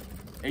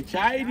 A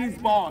child is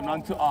born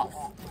unto us.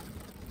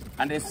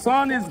 And a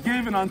son is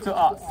given unto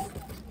us.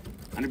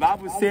 And the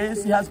Bible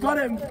says he has got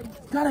an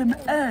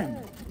aim.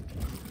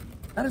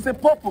 That is a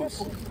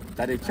purpose,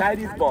 that a child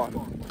is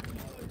born.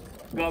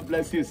 God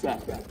bless you, sir.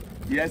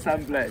 Yes,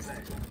 I'm blessed.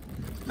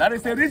 That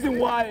is the reason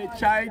why a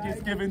child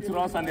is given to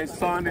us and a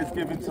son is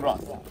given to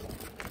us.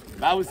 The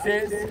Bible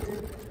says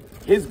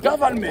his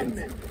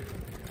government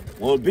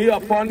will be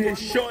upon his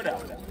shoulder.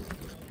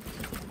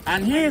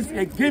 And he is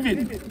a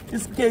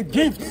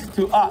gift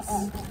to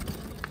us.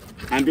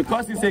 And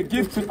because it's a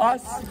gift to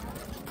us,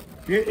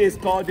 he is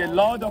called the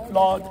Lord of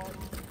Lords,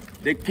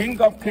 the King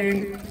of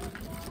Kings,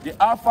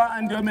 the Alpha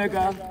and the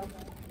Omega,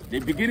 the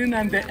beginning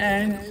and the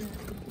end.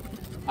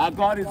 Our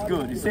God is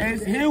good. He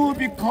says he will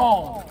be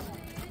called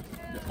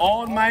the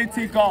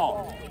Almighty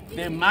God,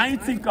 the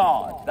mighty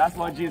God. That's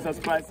what Jesus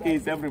Christ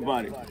is,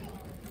 everybody.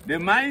 The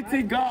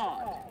mighty God.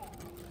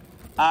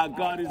 Our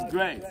God is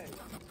great.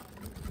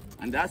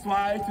 And that's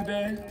why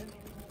today,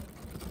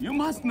 you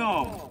must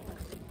know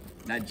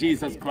that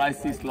Jesus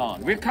Christ is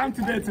Lord. We come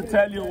today to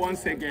tell you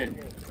once again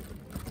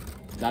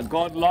that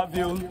God loves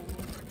you,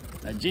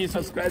 that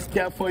Jesus Christ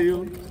cares for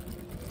you,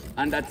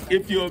 and that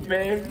if you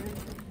obey,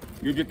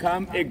 you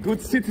become a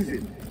good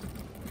citizen.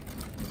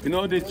 You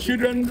know, the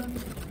children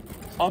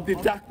of the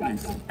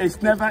darkness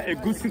is never a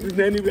good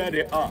citizen anywhere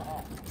they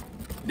are.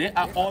 They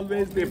are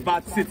always the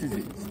bad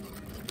citizens.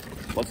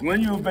 But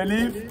when you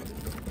believe,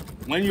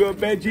 when you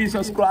obey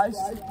Jesus Christ,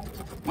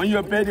 when you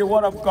obey the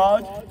word of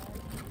God,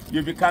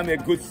 you become a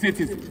good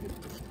citizen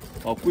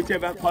of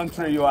whichever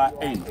country you are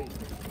in.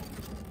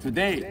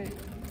 Today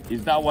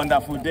is that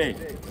wonderful day.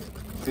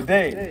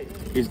 Today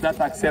is that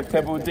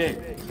acceptable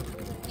day.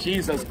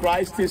 Jesus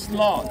Christ is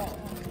Lord.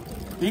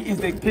 He is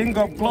the King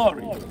of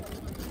glory.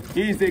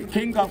 He is the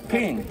King of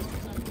kings.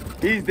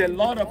 He is the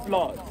Lord of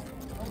lords.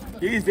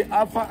 He is the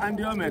Alpha and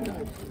the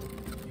Omega.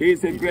 He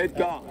is a great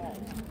God.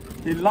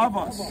 He loves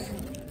us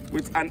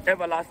with an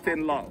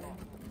everlasting love.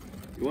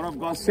 The word of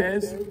God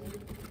says,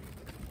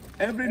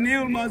 every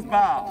knee must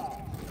bow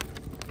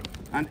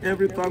and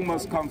every tongue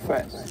must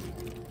confess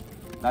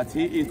that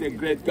he is a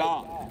great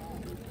God.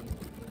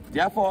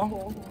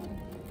 Therefore,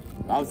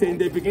 I'll say in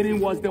the beginning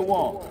was the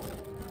Word.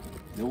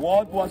 The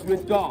Word was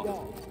with God,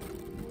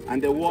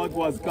 and the Word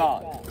was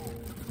God.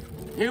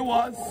 He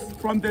was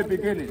from the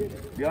beginning.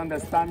 Do you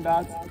understand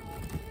that?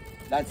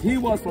 That he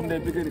was from the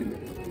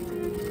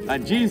beginning.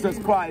 That Jesus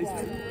Christ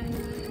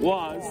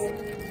was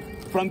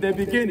from the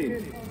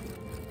beginning.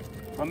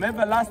 From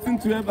everlasting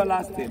to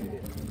everlasting,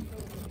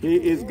 he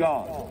is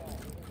God.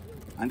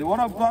 And the word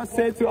of God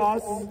said to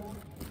us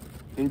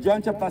in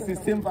John chapter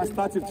 16, verse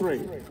 33,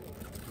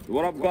 the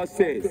word of God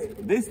says,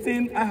 this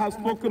thing I have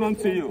spoken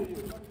unto you,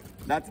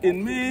 that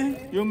in me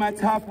you might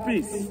have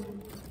peace.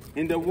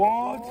 In the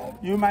world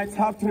you might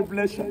have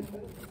tribulation,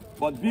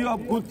 but be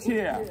of good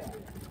cheer.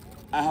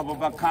 I have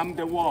overcome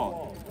the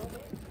world.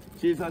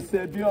 Jesus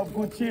said, be of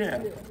good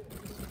cheer.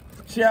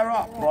 Cheer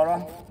up,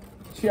 brother.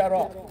 Cheer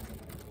up.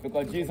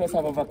 Because Jesus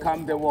has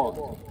overcome the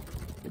world.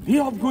 Be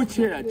of good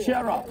cheer.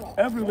 Cheer up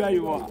everywhere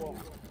you are.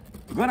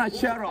 You're going to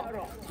cheer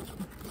up.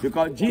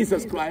 Because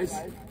Jesus Christ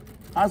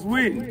has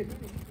won.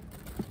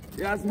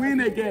 He has won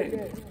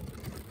again.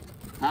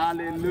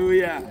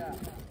 Hallelujah.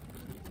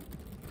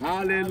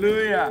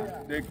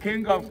 Hallelujah. The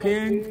King of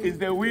Kings is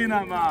the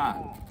winner,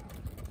 man.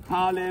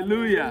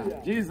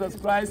 Hallelujah. Jesus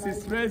Christ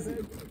is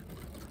risen.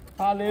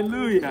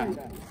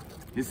 Hallelujah.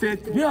 He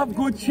said, be of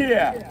good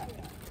cheer,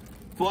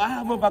 for I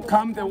have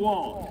overcome the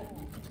world.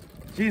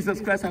 Jesus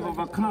Christ has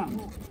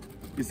overcome.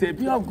 He said,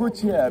 be of good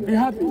cheer, be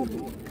happy.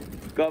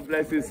 God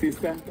bless you,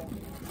 sister.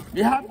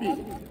 Be happy,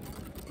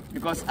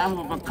 because I have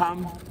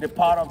overcome the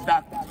power of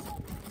darkness.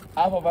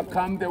 I have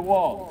overcome the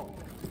world.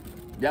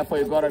 Therefore,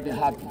 you gotta be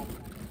happy.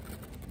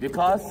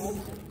 Because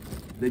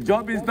the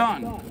job is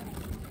done.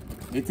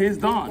 It is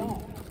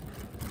done.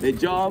 The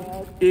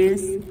job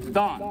is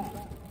done.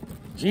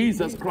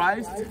 Jesus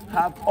Christ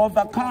has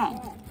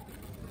overcome.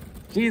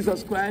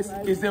 Jesus Christ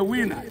is a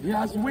winner. He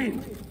has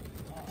won.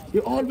 He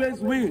always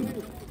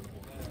wins.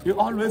 He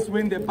always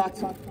wins the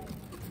battle.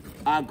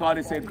 Our God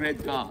is a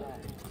great God.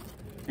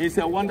 He's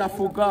a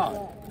wonderful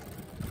God.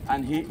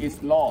 And he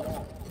is Lord,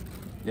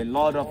 the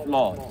Lord of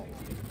Lords.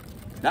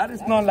 That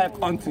is not like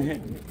unto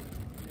him.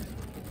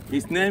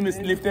 His name is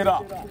lifted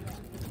up.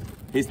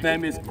 His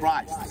name is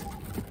Christ.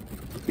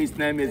 His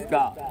name is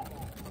God.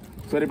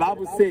 So the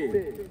Bible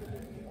says,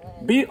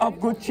 be of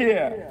good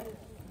cheer,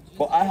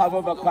 for I have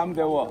overcome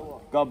the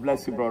world. God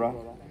bless you, brother.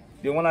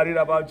 Do you want to read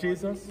about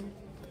Jesus?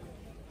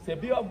 Say,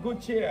 be of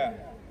good cheer.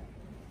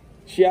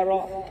 Cheer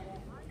up,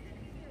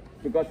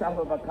 because I have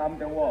overcome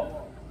the world.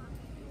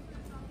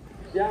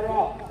 Cheer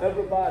up,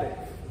 everybody.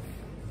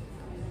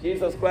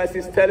 Jesus Christ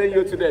is telling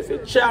you today,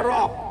 say, cheer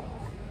up.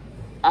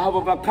 I have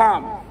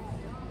overcome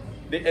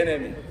the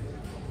enemy.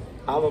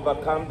 I have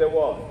overcome the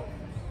world.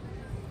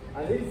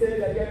 And he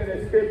says again in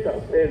the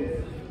scripture,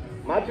 in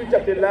Matthew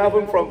chapter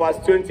 11 from verse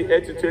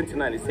 28 to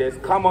 29, it says,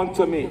 come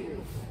unto me,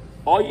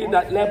 all ye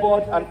that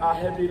labored and are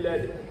heavy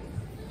laden,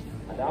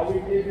 and I will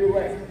give you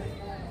rest.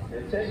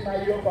 And take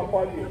my yoke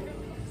upon you,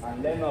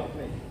 and learn of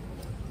me.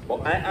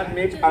 For I am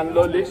meek and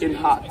lowly in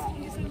heart,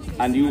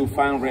 and you will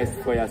find rest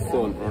for your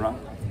soul, brother.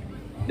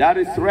 That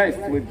is rest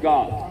with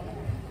God.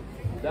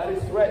 That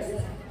is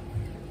rest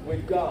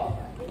with God.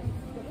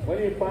 When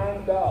you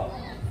find God,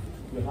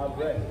 you have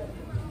rest.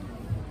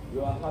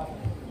 You are happy.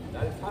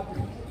 That is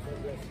happiness.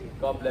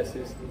 God bless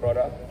you,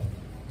 brother.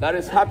 That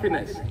is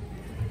happiness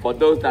for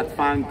those that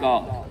find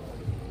God.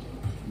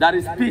 That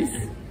is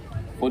peace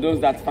for those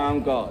that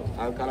found God.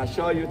 I can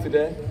assure you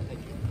today,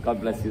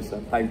 God bless you,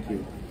 sir. Thank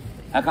you.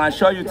 I can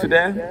assure you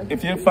today,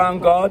 if you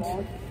found God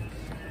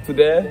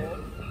today,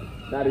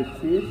 that is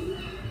peace.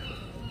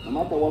 No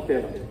matter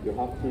whatever, you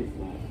have peace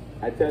now.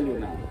 I tell you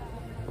now.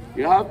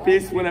 You have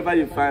peace whenever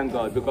you find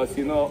God, because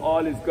you know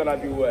all is going to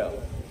be well.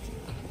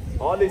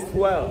 All is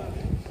well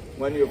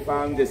when you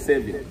found the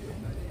Savior.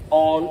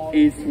 All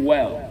is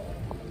well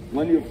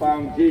when you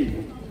found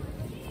Jesus.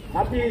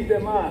 Happy is the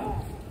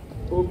man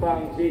who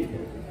found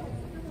Jesus.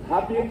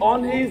 Happy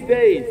on his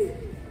days.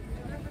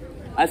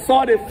 I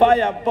saw the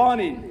fire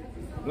burning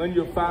when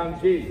you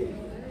found Jesus.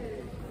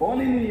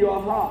 Burning in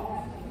your heart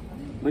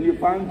when you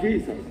found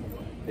Jesus.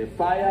 The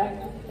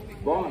fire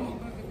burning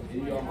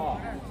in your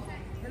heart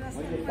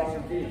when you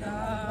found Jesus.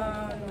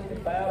 The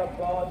fire of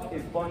God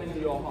is burning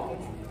in your heart.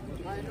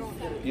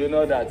 You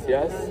know that,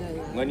 yes?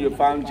 When you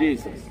found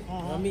Jesus.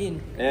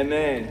 Amen.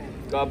 Amen.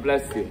 God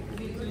bless you.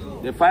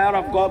 The fire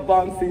of God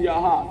burns in your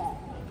heart.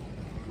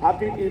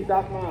 Happy is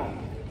that man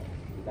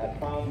that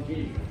found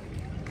Jesus.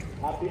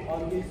 Happy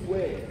on his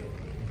way.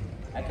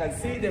 I can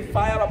see the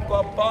fire of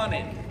God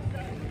burning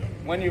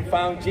when you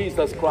found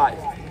Jesus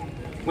Christ.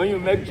 When you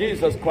make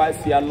Jesus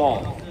Christ your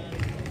Lord.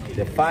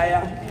 The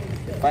fire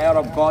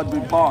of God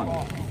will burn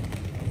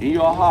in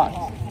your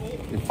heart.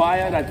 The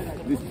fire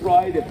that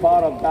destroys the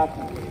power of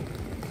darkness.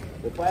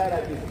 The fire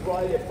that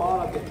destroys the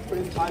power of the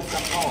principalities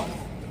and powers.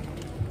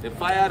 The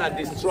fire that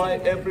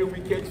destroys every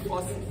wicked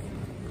force.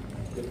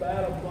 The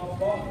fire of God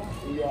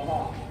burns in your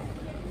heart.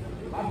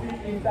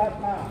 Happy is that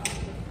man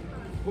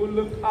who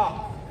look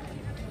up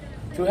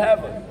to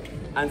heaven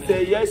and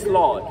say, yes,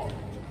 Lord,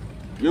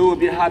 you will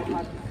be happy.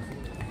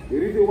 The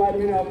reason why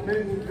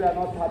many people are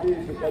not happy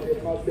is because they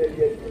have not said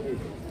yes to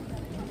Jesus.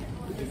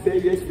 If you say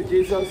yes to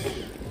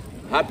Jesus,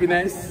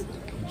 happiness,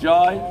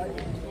 joy,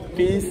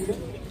 peace,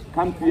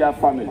 come to your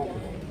family.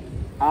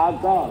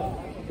 Our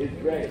God is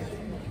great.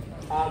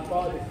 Our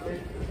God is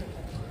faithful.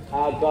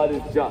 Our God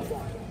is just.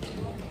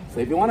 So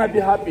if you want to be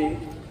happy,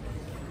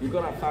 you're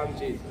going to find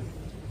Jesus.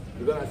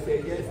 You're going to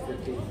say yes to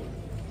Jesus.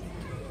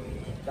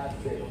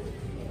 That's it.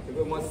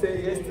 You must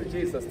say yes to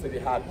Jesus to be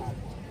happy.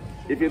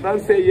 If you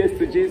don't say yes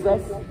to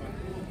Jesus,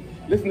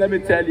 listen, let me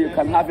tell you, you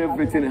can have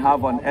everything you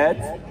have on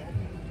earth,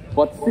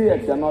 but still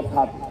you're not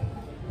happy.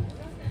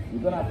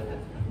 You're going to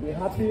be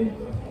happy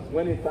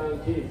when you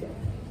find Jesus.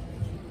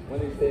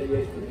 When you say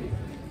yes to Jesus.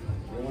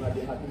 You want to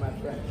be happy, my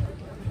friend?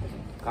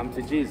 Come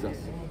to Jesus.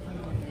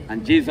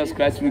 And Jesus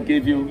Christ will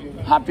give you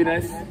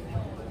happiness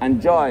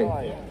and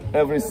joy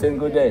every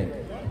single day.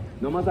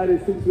 No matter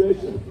the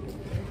situation,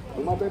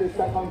 no matter the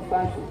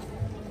circumstances,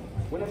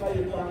 whenever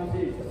you find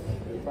Jesus,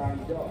 you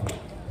find joy.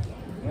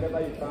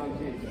 Whenever you find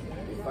Jesus,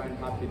 you find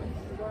happiness.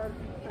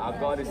 Our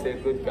God is a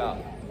good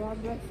God.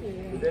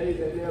 Today is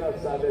the day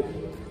of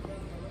salvation.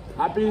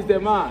 Happy is the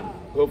man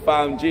who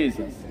found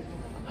Jesus.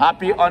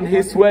 Happy on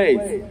his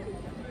ways.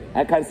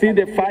 I can see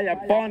the fire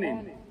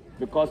burning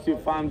because you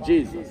found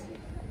Jesus.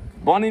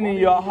 Burning in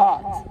your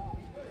heart.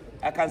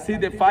 I can see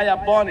the fire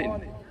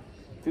burning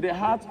to the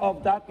heart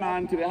of that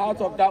man, to the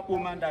heart of that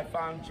woman that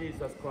found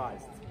Jesus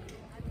Christ.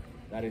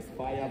 That is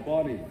fire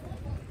burning.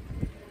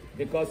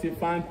 Because you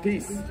find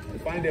peace. You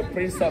find the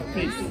Prince of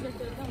Peace.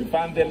 You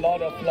find the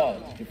Lord of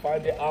Lords. You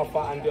find the Alpha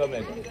and the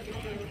Omega.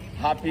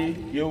 Happy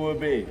you will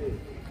be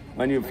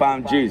when you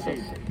found Jesus.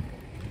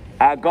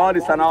 Our God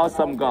is an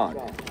awesome God.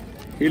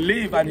 He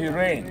lives and he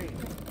reigns.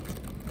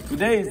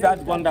 Today is that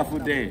wonderful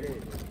day.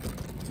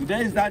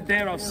 Today is that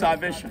day of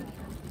salvation.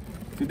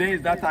 Today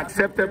is that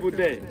acceptable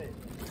day.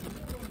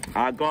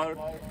 Our God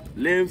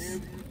lives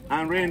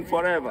and reigns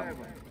forever.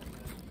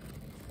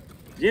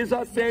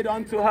 Jesus said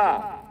unto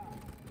her,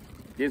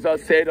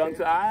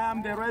 I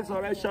am the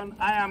resurrection,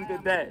 I am the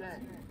death.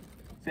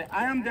 Say,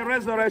 I am the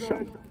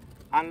resurrection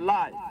and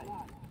life.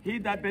 He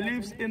that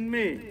believes in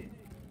me,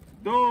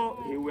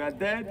 though he were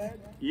dead,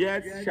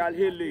 yet shall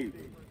he live.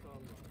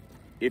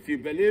 If you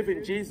believe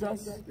in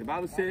Jesus, the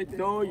Bible says,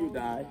 though you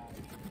die,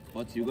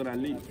 but you're going to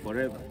live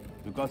forever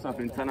because of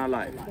eternal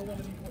life.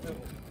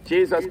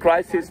 Jesus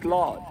Christ is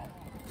Lord.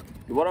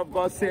 The Word of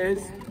God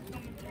says,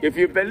 if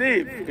you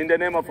believe in the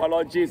name of our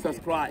Lord Jesus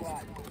Christ,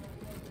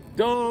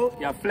 though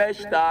your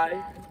flesh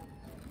die,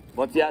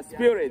 but your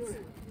spirit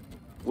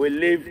will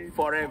live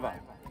forever.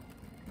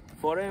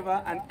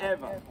 Forever and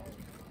ever.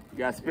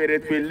 Your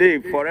spirit will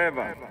live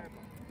forever.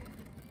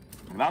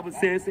 The Bible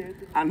says,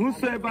 and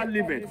whosoever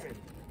liveth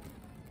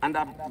and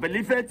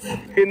believeth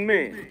in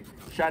me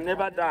shall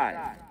never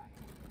die.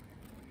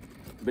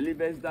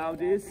 Believest thou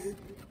this?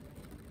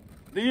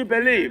 Do you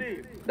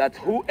believe that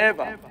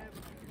whoever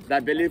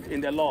that believes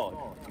in the Lord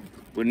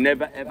will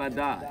never ever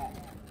die?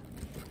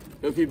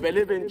 If you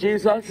believe in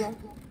Jesus,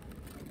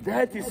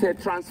 that is a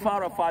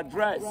transfer of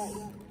address.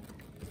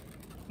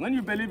 When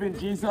you believe in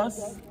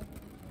Jesus,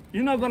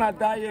 you're not going to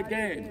die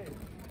again.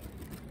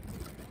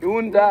 You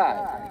won't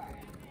die.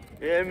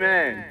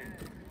 Amen.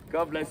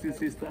 God bless you,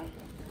 sister.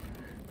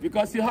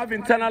 Because you have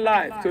eternal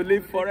life to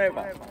live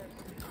forever.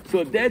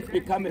 So death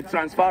becomes a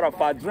transfer of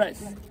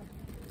address.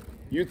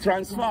 You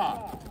transfer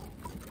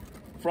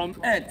from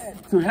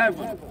earth to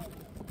heaven.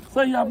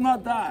 So you have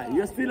not died.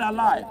 You're still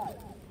alive.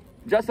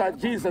 just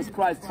as Jesus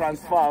Christ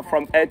transferred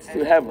from earth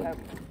to heaven.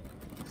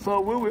 So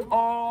we will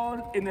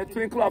all, in a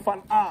twinkle of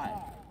an eye,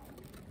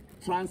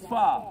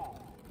 transfer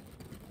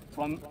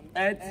from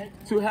earth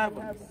to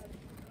heaven.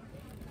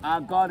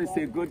 Our God is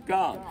a good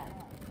God.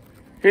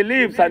 He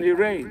lives and he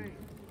reigns.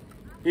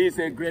 He is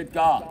a great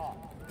God.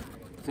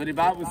 So the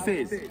Bible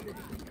says,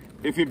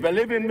 if you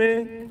believe in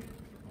me,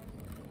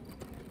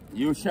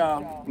 you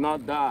shall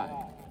not die.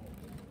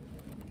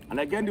 And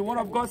again, the word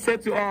of God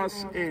said to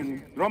us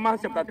in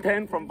Romans chapter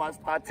 10 from verse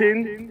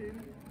 13,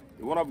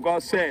 the word of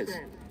God says,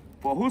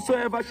 for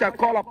whosoever shall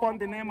call upon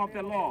the name of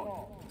the Lord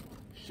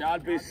shall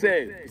be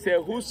saved. He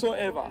said,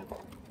 whosoever,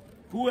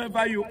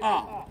 whoever you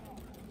are,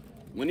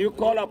 when you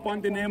call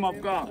upon the name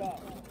of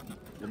God,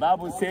 the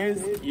Bible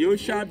says, you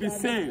shall be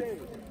saved.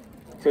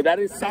 So that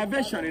is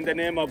salvation in the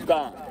name of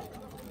God.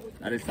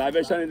 That is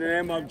salvation in the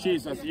name of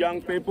Jesus.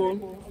 Young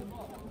people,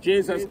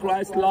 Jesus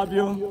Christ love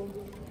you.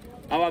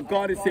 Our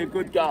God is a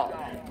good God.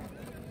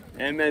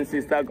 Amen,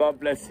 sister. God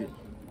bless you.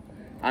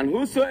 And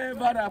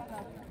whosoever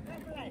that,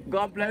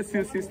 God bless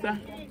you, sister.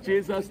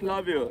 Jesus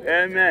love you.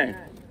 Amen.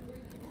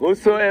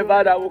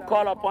 Whosoever that will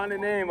call upon the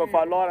name of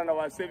our Lord and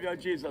our Savior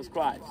Jesus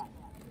Christ,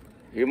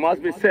 he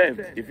must be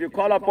saved. If you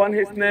call upon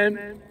his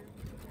name,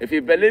 if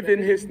you believe in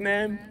his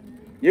name,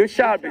 you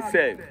shall be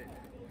saved.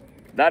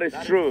 That is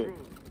true.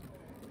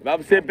 The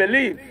Bible says,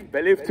 believe.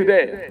 Believe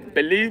today.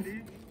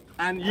 Believe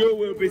and you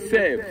will be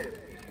saved.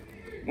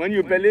 When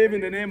you believe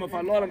in the name of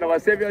our Lord and our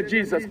Savior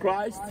Jesus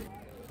Christ,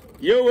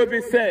 you will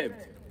be saved.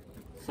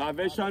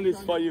 Salvation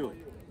is for you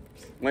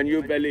when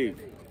you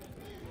believe.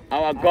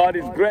 Our God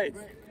is great.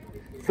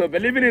 So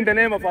believing in the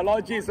name of our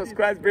Lord Jesus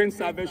Christ brings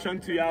salvation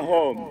to your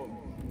home,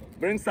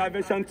 brings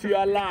salvation to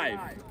your life,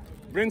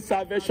 brings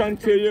salvation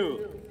to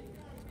you.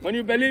 When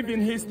you believe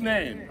in his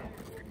name,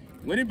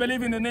 when you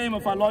believe in the name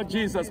of our Lord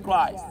Jesus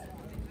Christ,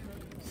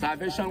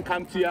 salvation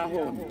comes to your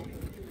home.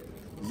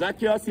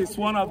 Zacchaeus is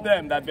one of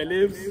them that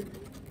believes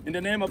in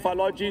the name of our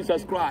Lord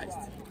Jesus Christ.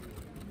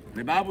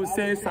 The Bible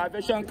says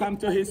salvation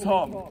comes to his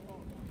home.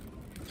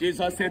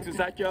 Jesus said to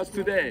Zacchaeus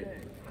today,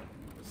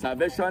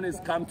 salvation is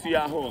come to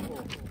your home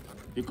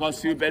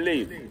because you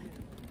believe.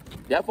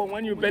 Therefore,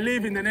 when you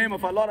believe in the name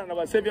of our Lord and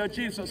our Savior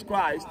Jesus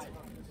Christ,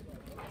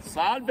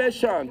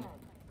 salvation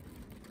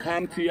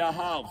comes to your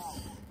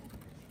house.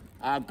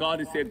 Our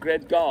God is a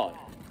great God.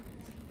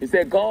 He's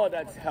a God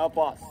that helps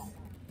us.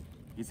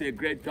 He's a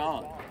great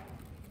God.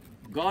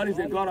 God is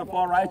a God of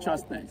all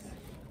righteousness.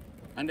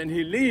 And then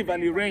he lives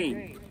and he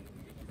reigns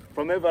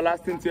from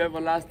everlasting to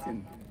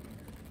everlasting.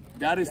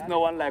 There is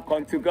no one like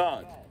unto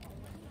God.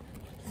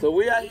 So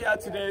we are here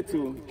today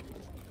to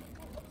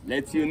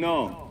let you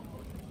know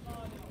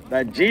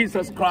that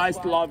Jesus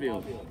Christ loves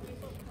you.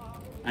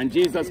 And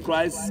Jesus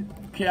Christ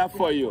cares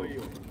for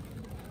you.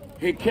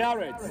 He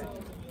cares.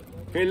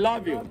 He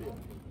loves you.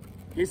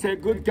 He's a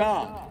good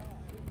God.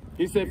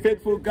 He's a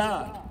faithful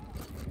God.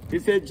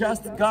 He's a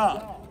just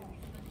God.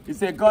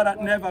 He's a God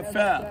that never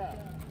fails.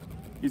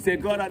 He's a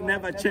God that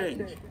never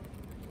changes.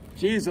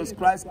 Jesus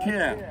Christ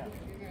cares.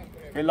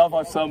 He loves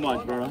us so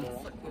much, brother.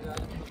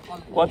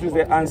 What is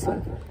the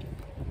answer?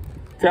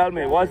 Tell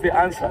me, what's the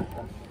answer?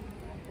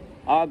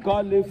 Our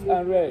God lives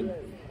and reigns.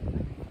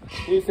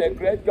 He's a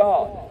great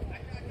God.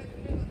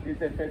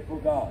 He's a faithful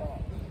God.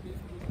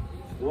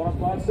 The word of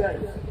God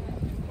says,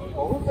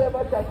 for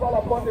whosoever shall call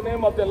upon the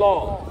name of the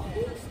Lord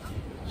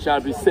shall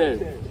be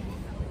saved.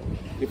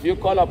 If you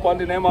call upon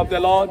the name of the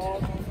Lord,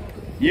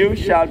 you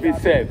shall be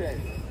saved.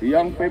 The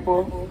young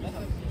people,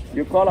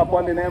 you call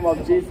upon the name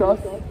of Jesus,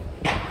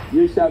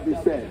 you shall be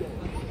saved.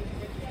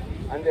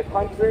 And the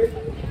country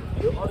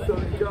will also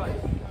rejoice.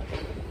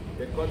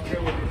 The country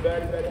will be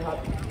very, very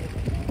happy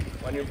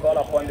when you call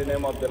upon the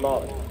name of the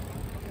Lord.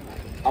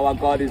 Our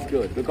God is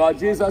good. Because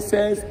Jesus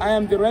says, I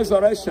am the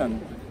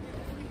resurrection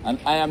and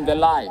I am the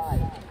life.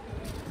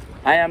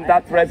 I am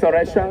that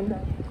resurrection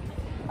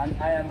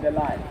and I am the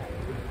life.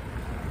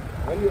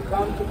 When you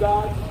come to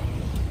God,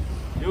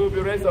 you will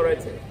be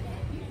resurrected.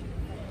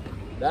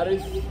 There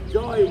is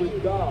joy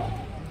with God.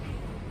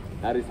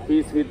 There is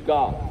peace with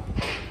God.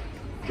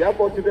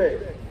 Therefore today,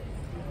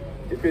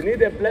 if you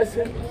need a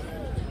blessing,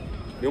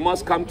 you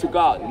must come to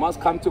God. You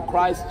must come to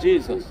Christ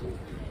Jesus,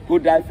 who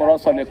died for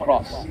us on the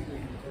cross.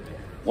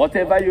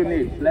 Whatever you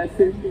need,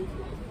 blessing,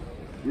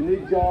 you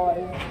need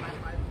joy,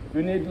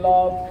 you need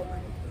love,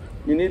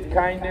 you need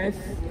kindness,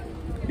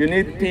 you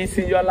need peace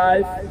in your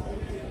life,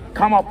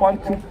 call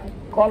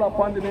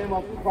upon the name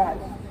of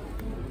Christ.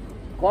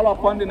 Call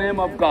upon the name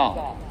of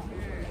God.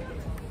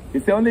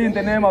 It's only in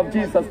the name of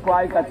Jesus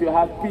Christ that you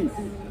have peace.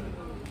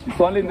 It's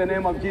only in the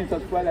name of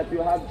Jesus Christ that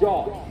you have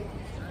joy.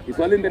 It's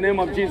only in the name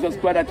of Jesus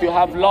Christ that you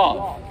have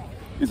love.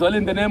 It's only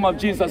in the name of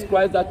Jesus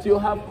Christ that you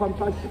have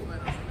compassion.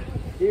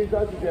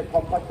 Jesus is a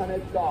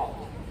compassionate God.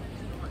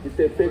 He's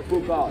a faithful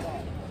God.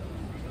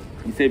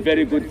 He's a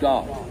very good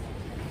God.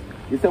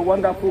 He's a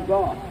wonderful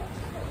God.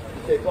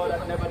 He's a God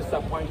that never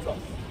disappoints us.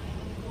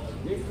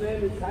 His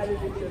name is highly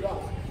lifted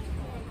up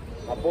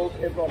above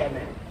every other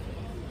name.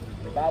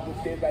 The Bible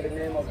says by the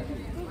name of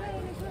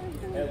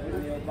Jesus,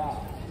 every knee will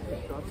bow,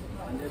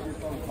 And every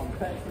tongue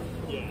confess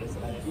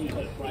that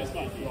Jesus Christ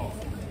is Lord.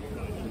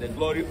 In the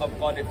glory of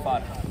God the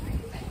Father.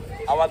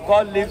 Our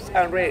God lives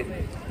and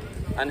reigns,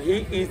 and He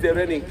is the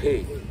reigning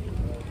King.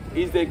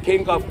 He is the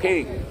King of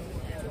kings.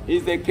 He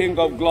is the King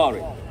of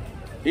glory.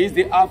 He is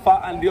the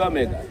Alpha and the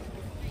Omega.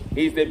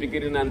 He is the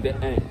beginning and the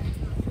end.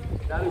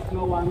 There is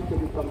no one to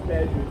be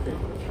compared with Him.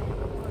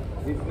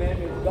 His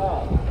name is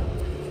God.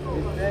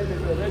 His name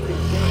is the reigning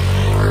King.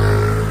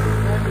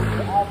 His name is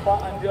the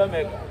Alpha and the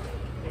Omega.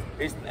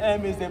 His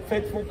name is the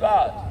faithful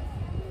God.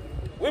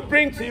 We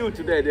bring to you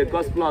today the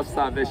gospel of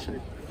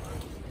salvation.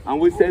 And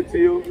we say to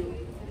you,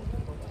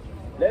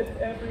 let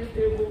every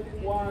evil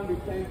one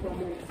repent from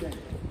his sin.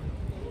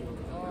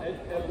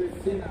 Let every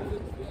sinner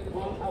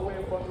turn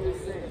away from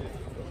his sin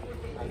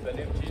and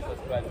believe Jesus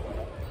Christ.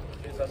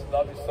 Jesus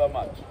loves you so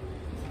much.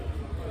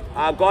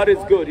 Our God is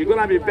good. You're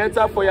going to be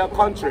better for your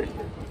country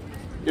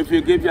if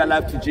you give your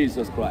life to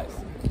Jesus Christ.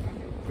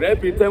 Great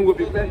Britain will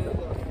be better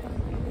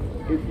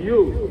if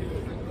you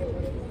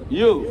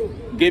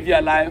give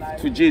your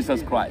life to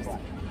Jesus Christ.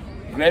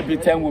 Great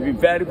Britain will be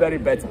very, very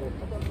better.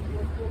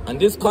 And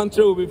this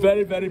country will be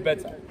very, very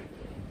better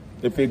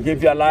if you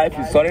give your life,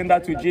 you surrender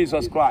to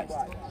Jesus Christ,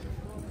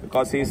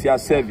 because He is your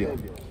Savior.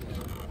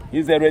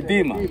 He's the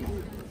Redeemer.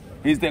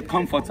 He's the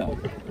Comforter.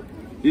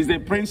 He's the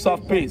Prince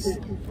of Peace.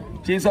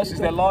 Jesus is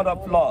the Lord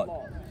of Lords.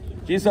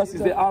 Jesus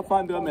is the Alpha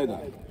and the Omega.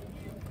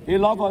 He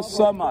loves us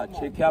so much.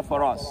 He cares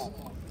for us.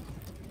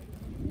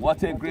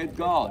 What a great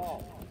God.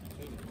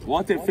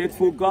 What a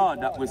faithful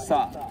God that we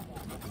serve.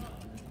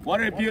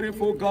 What a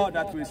beautiful God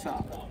that we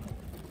serve.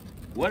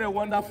 What a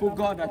wonderful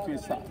God that we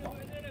serve.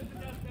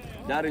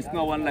 There is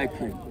no one like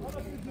Him.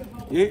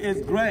 He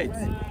is great,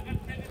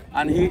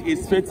 and He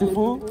is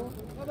faithful,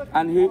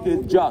 and He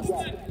is just.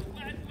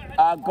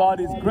 Our God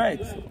is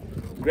great,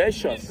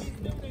 gracious,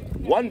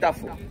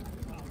 wonderful.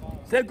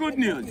 Say good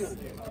news.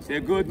 Say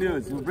good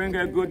news. We bring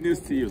a good news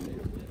to you.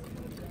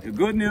 The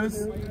good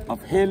news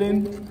of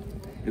healing,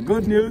 the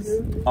good news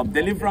of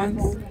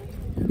deliverance,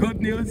 the good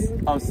news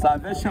of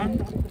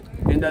salvation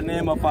in the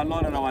name of our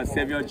Lord and our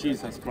Savior,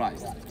 Jesus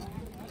Christ.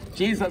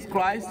 Jesus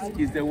Christ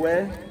is the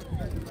way.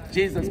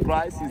 Jesus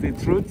Christ is the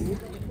truth.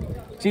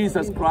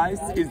 Jesus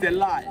Christ is the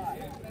life.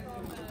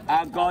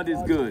 Our God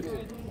is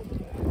good.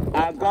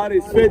 Our God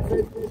is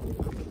faithful.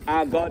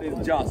 Our God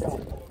is just.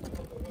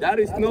 There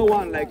is no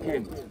one like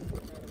Him.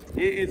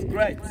 He is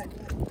great,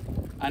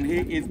 and He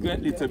is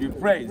greatly to be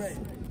praised.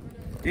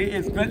 He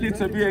is greatly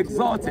to be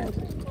exalted.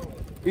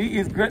 He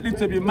is greatly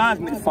to be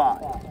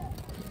magnified.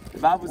 The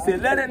Bible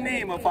says, let the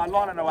name of our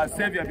Lord and our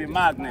Savior be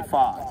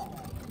magnified.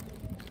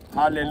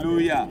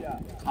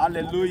 Hallelujah.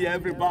 Hallelujah,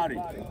 everybody.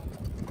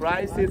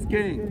 Christ is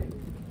King.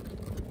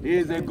 He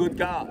is a good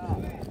God.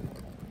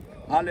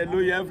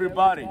 Hallelujah,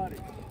 everybody.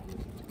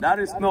 There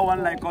is no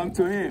one like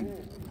unto Him.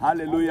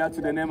 Hallelujah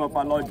to the name of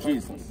our Lord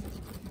Jesus.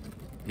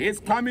 He is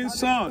coming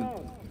soon.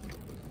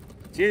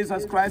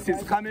 Jesus Christ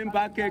is coming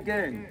back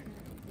again.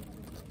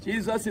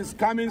 Jesus is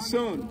coming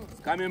soon. He's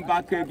coming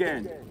back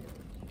again.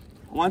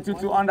 I want you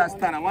to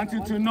understand. I want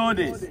you to know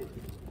this.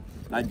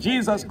 That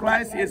Jesus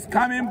Christ is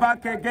coming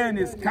back again.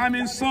 He's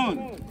coming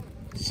soon.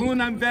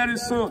 Soon and very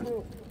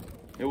soon.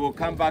 He will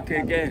come back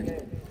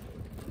again.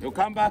 He'll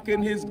come back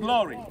in His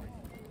glory.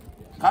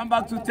 Come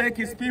back to take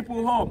His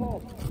people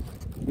home.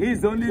 He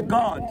is the only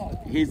God.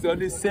 He is the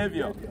only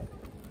Savior.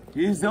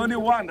 He is the only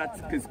one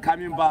that is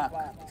coming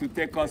back to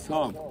take us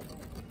home.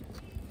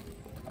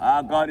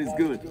 Our God is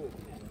good.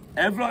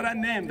 Every other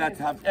name that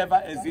have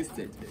ever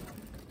existed,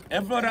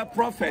 every other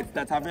prophet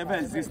that have ever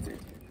existed,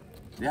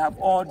 they have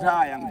all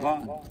died and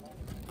gone.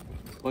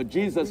 But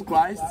Jesus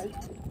Christ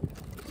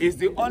is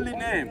the only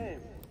name,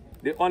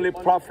 the only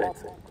prophet,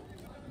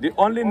 the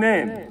only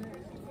name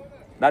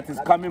that is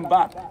coming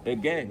back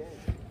again.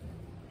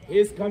 He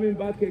is coming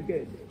back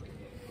again.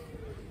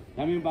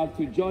 Coming back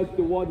to judge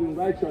the world in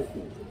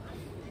righteousness.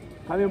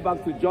 Coming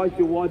back to judge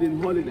the world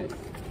in holiness.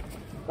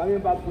 Coming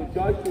back to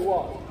judge the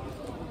world.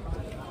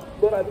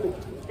 So that to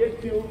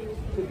get you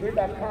to give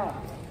account.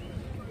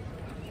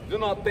 Do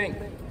not think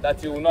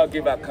that you will not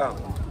give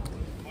account.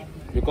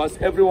 Because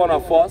every one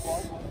of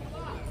us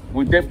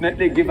will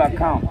definitely give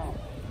account.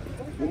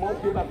 You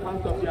must give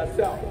account of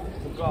yourself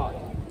to God.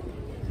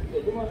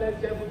 So do not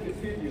let the devil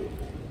deceive you.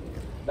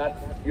 That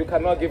you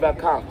cannot give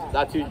account.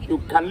 That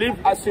you can live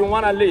as you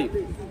want to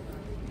live.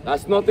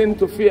 That's nothing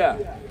to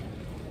fear.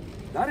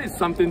 That is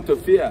something to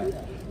fear.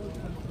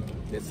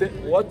 They say,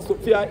 what to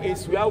fear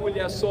is, where will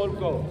your soul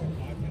go?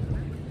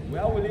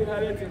 Where will you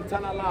inherit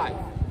eternal life?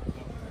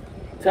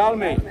 Tell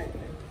me.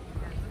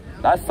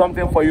 That's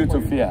something for you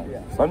to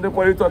fear. Something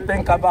for you to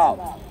think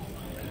about.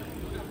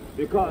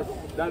 Because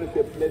that is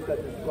a place that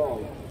is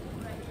called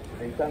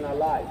eternal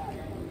life.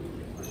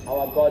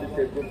 Our God is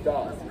a good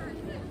God.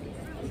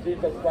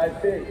 Jesus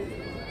Christ says,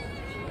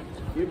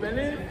 you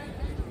believe,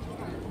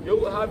 you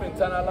will have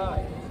eternal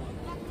life.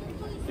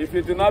 If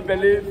you do not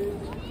believe,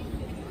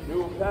 you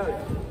will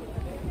perish.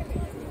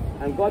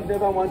 And God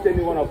never wants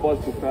any one of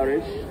us to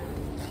perish.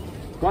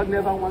 God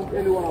never wants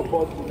any one of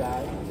us to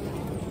die.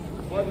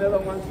 God never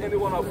wants any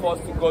one of us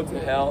to go to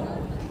hell.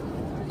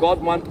 God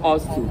wants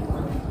us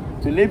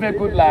to live a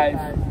good life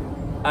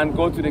and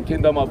go to the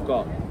kingdom of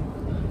God.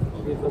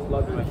 Jesus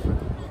loves you.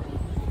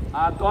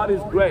 Our God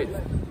is great.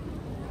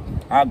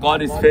 Our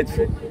God is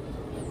faithful.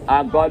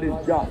 Our God is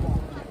just.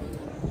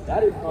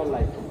 That is not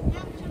like him.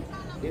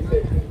 He's a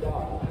good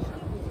God.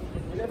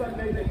 He never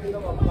made the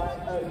kingdom of life.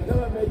 He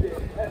never made the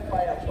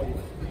hellfire for you.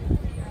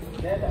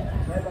 Never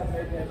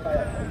made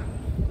hellfire for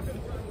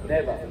you.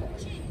 Never.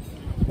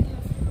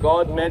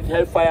 God made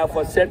hellfire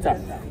for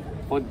Satan,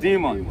 for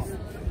demons,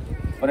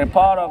 for the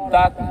power of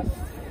darkness.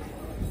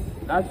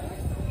 That's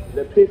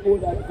the people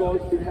that go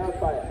to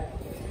hellfire.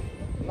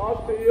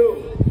 Not to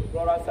you,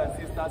 brothers and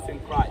sisters in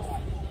Christ.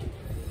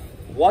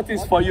 What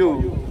is for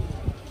you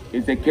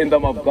is the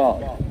kingdom of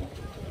God,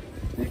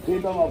 the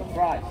kingdom of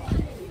Christ.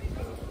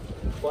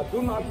 But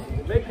do not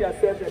make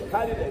yourself a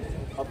candidate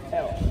of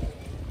hell.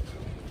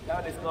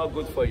 That is not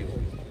good for you.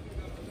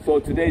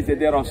 So today is the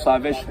day of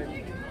salvation.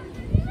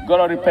 Go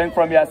to repent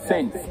from your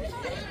sins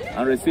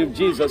and receive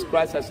Jesus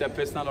Christ as your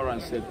personal Lord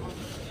and Savior.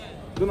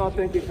 Do not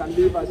think you can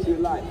live as you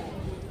like,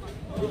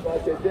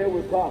 because a day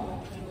will come,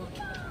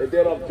 a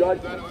day of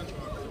judgment,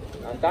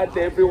 and that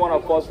day every one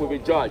of us will be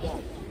judged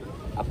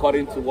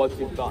according to what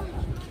you've done.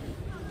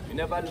 You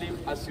never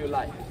live as you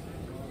like,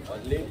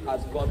 but live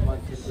as God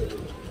wants you to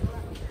live.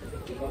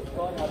 Because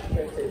God has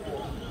presence.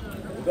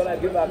 You've got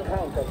to give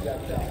account of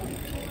yourself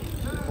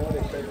before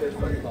the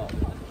presence of God.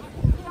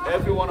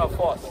 Every one of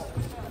us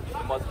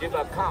must give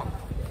account.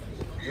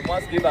 You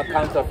must give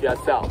account of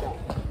yourself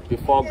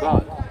before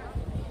God.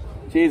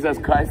 Jesus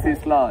Christ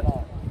is Lord.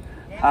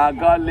 Our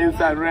God lives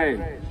and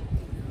reigns.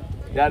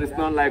 There is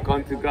none like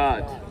unto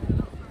God.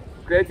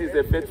 Great is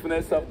the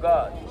faithfulness of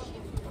God.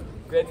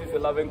 Great is the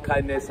loving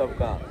kindness of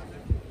God.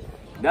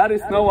 There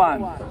is no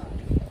one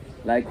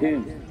like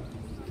him.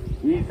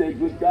 He is a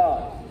good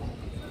God.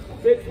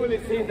 Faithful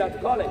is he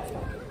that calleth,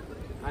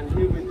 and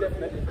he will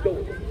definitely do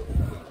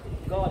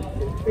it. God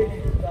is a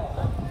faithful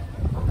God,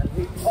 and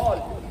he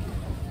called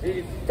you. He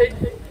is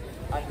faithful,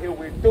 and he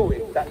will do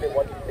exactly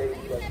what he says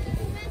he does.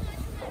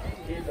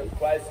 Jesus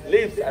Christ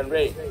lives and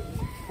reigns,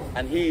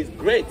 and he is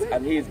great,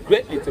 and he is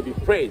greatly to be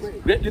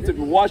praised, greatly to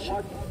be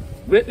worshipped,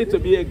 greatly to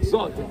be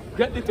exalted,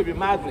 greatly to be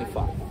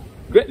magnified,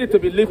 greatly to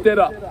be lifted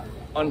up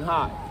on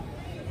high.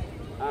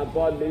 Our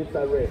God lives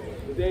and reigns.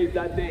 Today is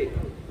that day.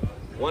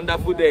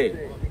 Wonderful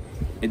day.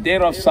 A day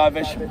of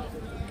salvation.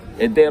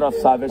 A day of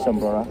salvation,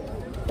 brother.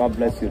 God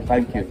bless you.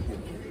 Thank you.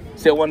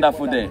 It's a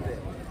wonderful day.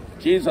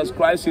 Jesus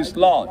Christ is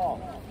Lord,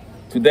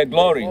 to the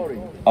glory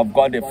of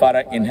God the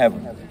Father in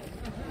heaven.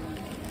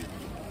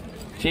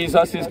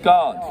 Jesus is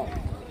God,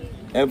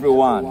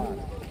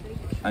 everyone.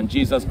 And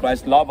Jesus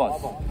Christ loves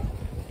us.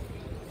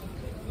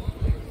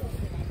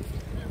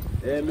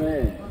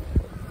 Amen.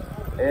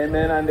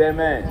 Amen and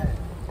amen.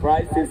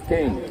 Christ is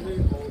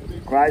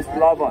King. Christ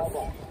loves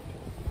us.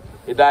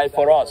 He died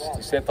for us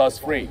to set us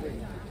free.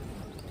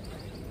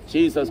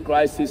 Jesus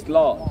Christ is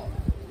Lord.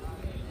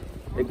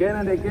 Again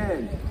and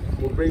again,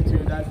 we bring to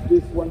you that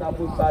this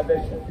wonderful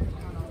salvation.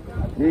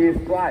 That he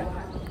is Christ.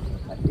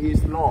 That he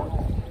is Lord.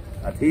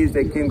 That he is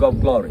the King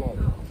of glory.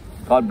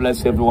 God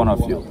bless every one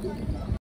of you.